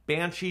saw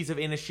Banshees of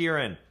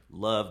Inisherin.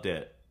 Loved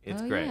it.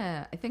 It's great.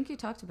 Yeah, I think you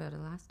talked about it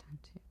last time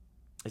too.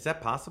 Is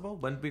that possible?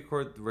 When did we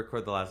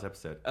record the last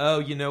episode? Oh,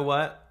 you know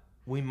what?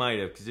 We might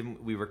have, because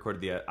we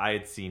recorded I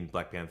had seen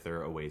Black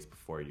Panther a ways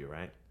before you,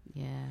 right?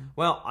 Yeah.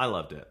 Well, I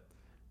loved it.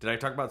 Did I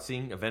talk about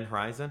seeing Event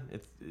Horizon?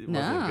 It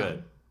wasn't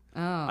good.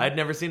 Oh. I'd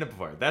never seen it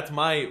before. That's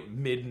my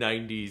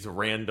mid-90s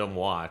random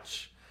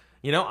watch.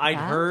 You know, I'd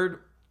heard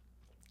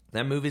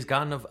that movie's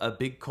gotten a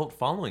big cult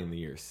following in the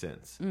years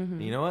since.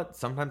 Mm-hmm. You know what?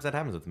 Sometimes that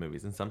happens with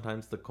movies, and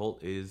sometimes the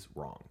cult is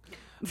wrong.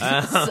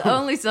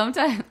 Only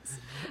sometimes.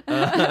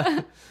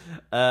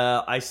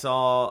 I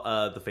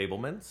saw The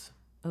Fabelmans.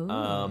 Oh,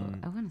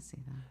 I want to see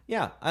that.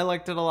 Yeah, I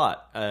liked it a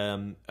lot.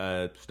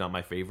 It's not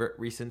my favorite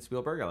recent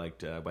Spielberg. I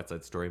liked West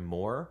Side Story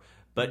more.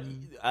 But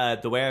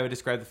the way I would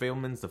describe The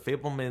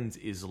Fabelmans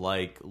is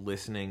like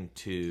listening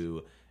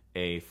to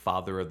a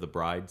Father of the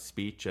Bride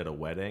speech at a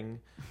wedding,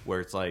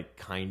 where it's like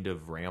kind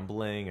of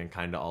rambling and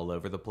kind of all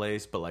over the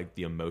place, but like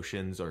the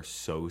emotions are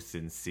so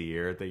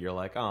sincere that you're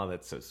like, oh,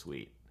 that's so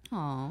sweet.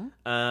 Aw.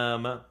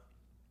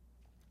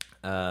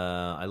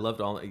 I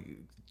loved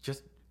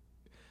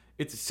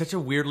it's such a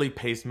weirdly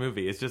paced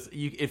movie. It's just,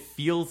 it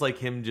feels like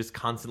him just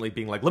constantly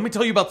being like, let me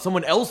tell you about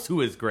someone else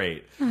who is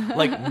great.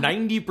 Like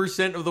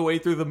 90% of the way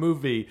through the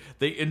movie,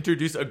 they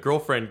introduce a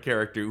girlfriend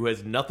character who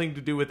has nothing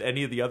to do with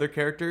any of the other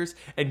characters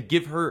and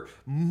give her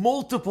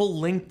multiple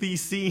lengthy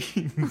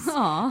scenes.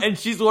 Aww. And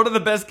she's one of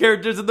the best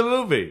characters in the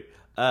movie.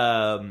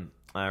 All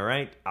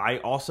right. I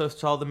also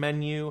saw The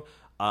Menu.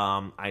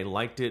 I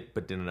liked it,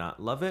 but did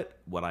not love it.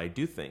 What I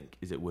do think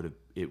is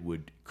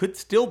could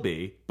still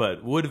be,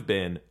 but would have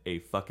been a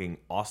fucking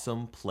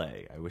awesome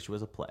play. I wish it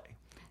was a play.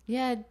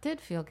 Yeah, it did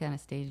feel kind of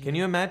stagey. Can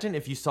you imagine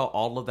if you saw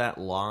all of that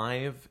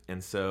live,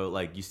 and so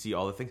like you see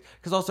all the things?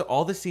 Because also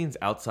all the scenes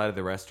outside of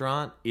the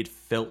restaurant, it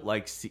felt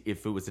like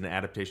if it was an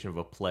adaptation of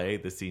a play,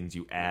 the scenes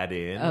you add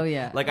in. Oh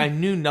yeah. Like I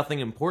knew nothing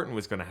important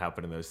was going to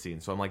happen in those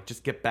scenes, so I'm like,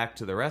 just get back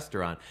to the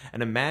restaurant.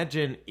 And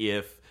imagine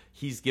if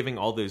he's giving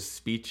all those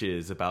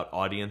speeches about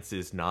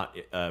audiences not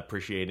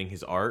appreciating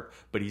his art,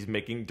 but he's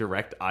making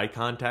direct eye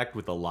contact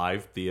with a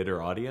live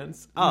theater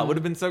audience. It would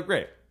have been so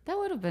great. That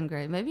would have been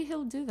great. Maybe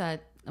he'll do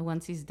that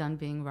once he's done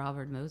being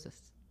Robert Moses.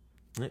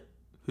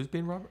 Who's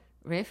being Robert?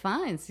 Ralph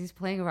Fiennes. He's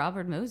playing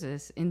Robert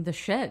Moses in The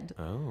Shed.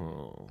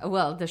 Oh.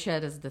 Well, The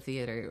Shed is the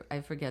theater.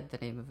 I forget the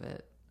name of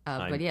it.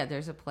 But yeah,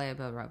 there's a play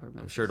about Robert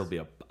Moses. I'm sure it'll be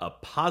a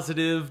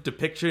positive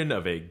depiction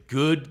of a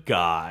good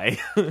guy.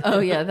 Oh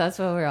yeah, that's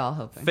what we're all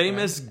hoping.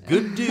 Famous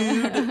good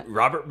dude,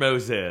 Robert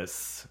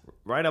Moses.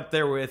 Right up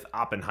there with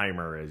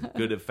Oppenheimer as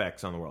good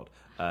effects on the world.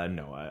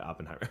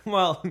 Oppenheimer.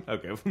 Well,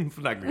 okay, I'm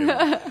not going to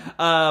get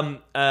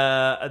it.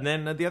 And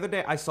then the other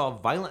day I saw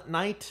Violent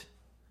Night,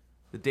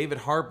 the David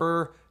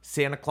Harbour,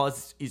 Santa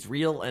Claus is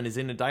real and is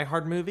in a Die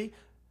Hard movie.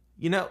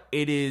 You know,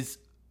 it is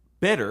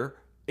better.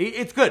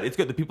 It's good. It's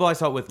good. The people I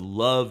saw it with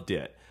loved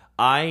it.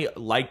 I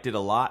liked it a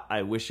lot.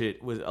 I wish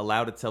it was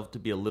allowed itself to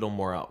be a little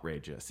more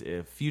outrageous.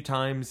 A few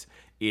times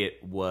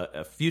it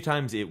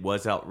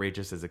was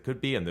outrageous as it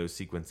could be, and those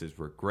sequences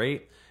were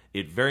great.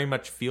 It very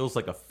much feels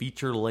like a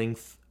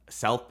feature-length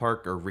South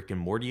Park or Rick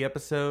and Morty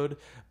episode,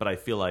 but I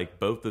feel like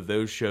both of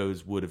those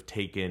shows would have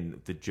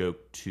taken the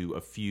joke to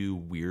a few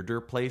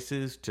weirder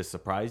places to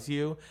surprise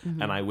you,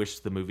 and I wish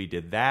the movie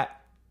did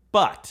that.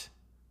 But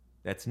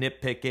that's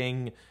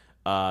nitpicking.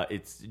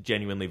 It's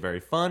genuinely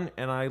very fun,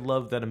 and I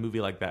love that a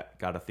movie like that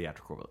got a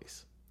theatrical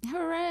release.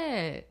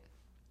 Hooray!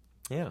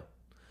 Yeah.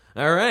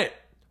 All right.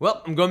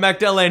 Well, I'm going back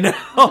to LA now.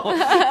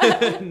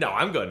 No,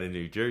 I'm going to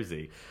New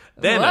Jersey.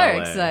 Then More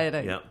LA.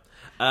 exciting. Yeah.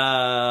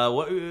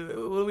 What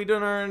are we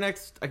doing our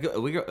next?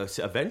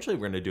 Eventually,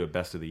 we're going to do a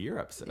best of the year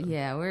episode.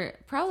 Yeah, we're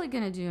probably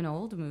going to do an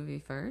old movie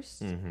first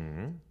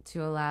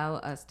to allow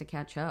us to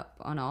catch up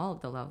on all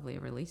of the lovely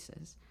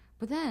releases.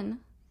 But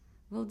then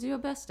we'll do a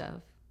best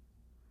of.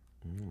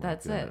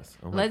 That's it.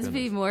 Let's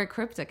be more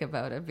cryptic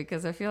about it,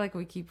 because I feel like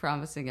we keep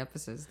promising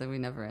episodes that we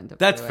never end up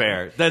That's doing.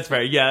 fair. That's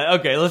fair. Yeah.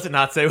 Okay. Let's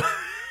not say.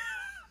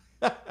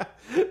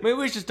 Maybe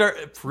we should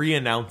start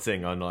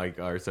pre-announcing on like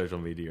our social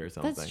media or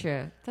something. That's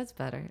true. That's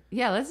better.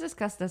 Yeah, let's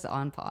discuss this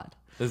on pod.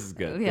 This is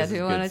good. Yeah, This do is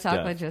you want good to talk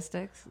stuff.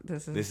 logistics?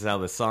 This This is how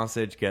the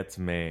sausage gets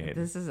made.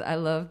 I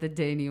love the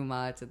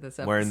denouement to this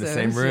episode. We're in the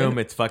same room.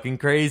 It's fucking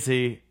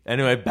crazy.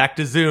 Anyway, back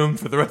to Zoom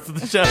for the rest of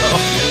the show.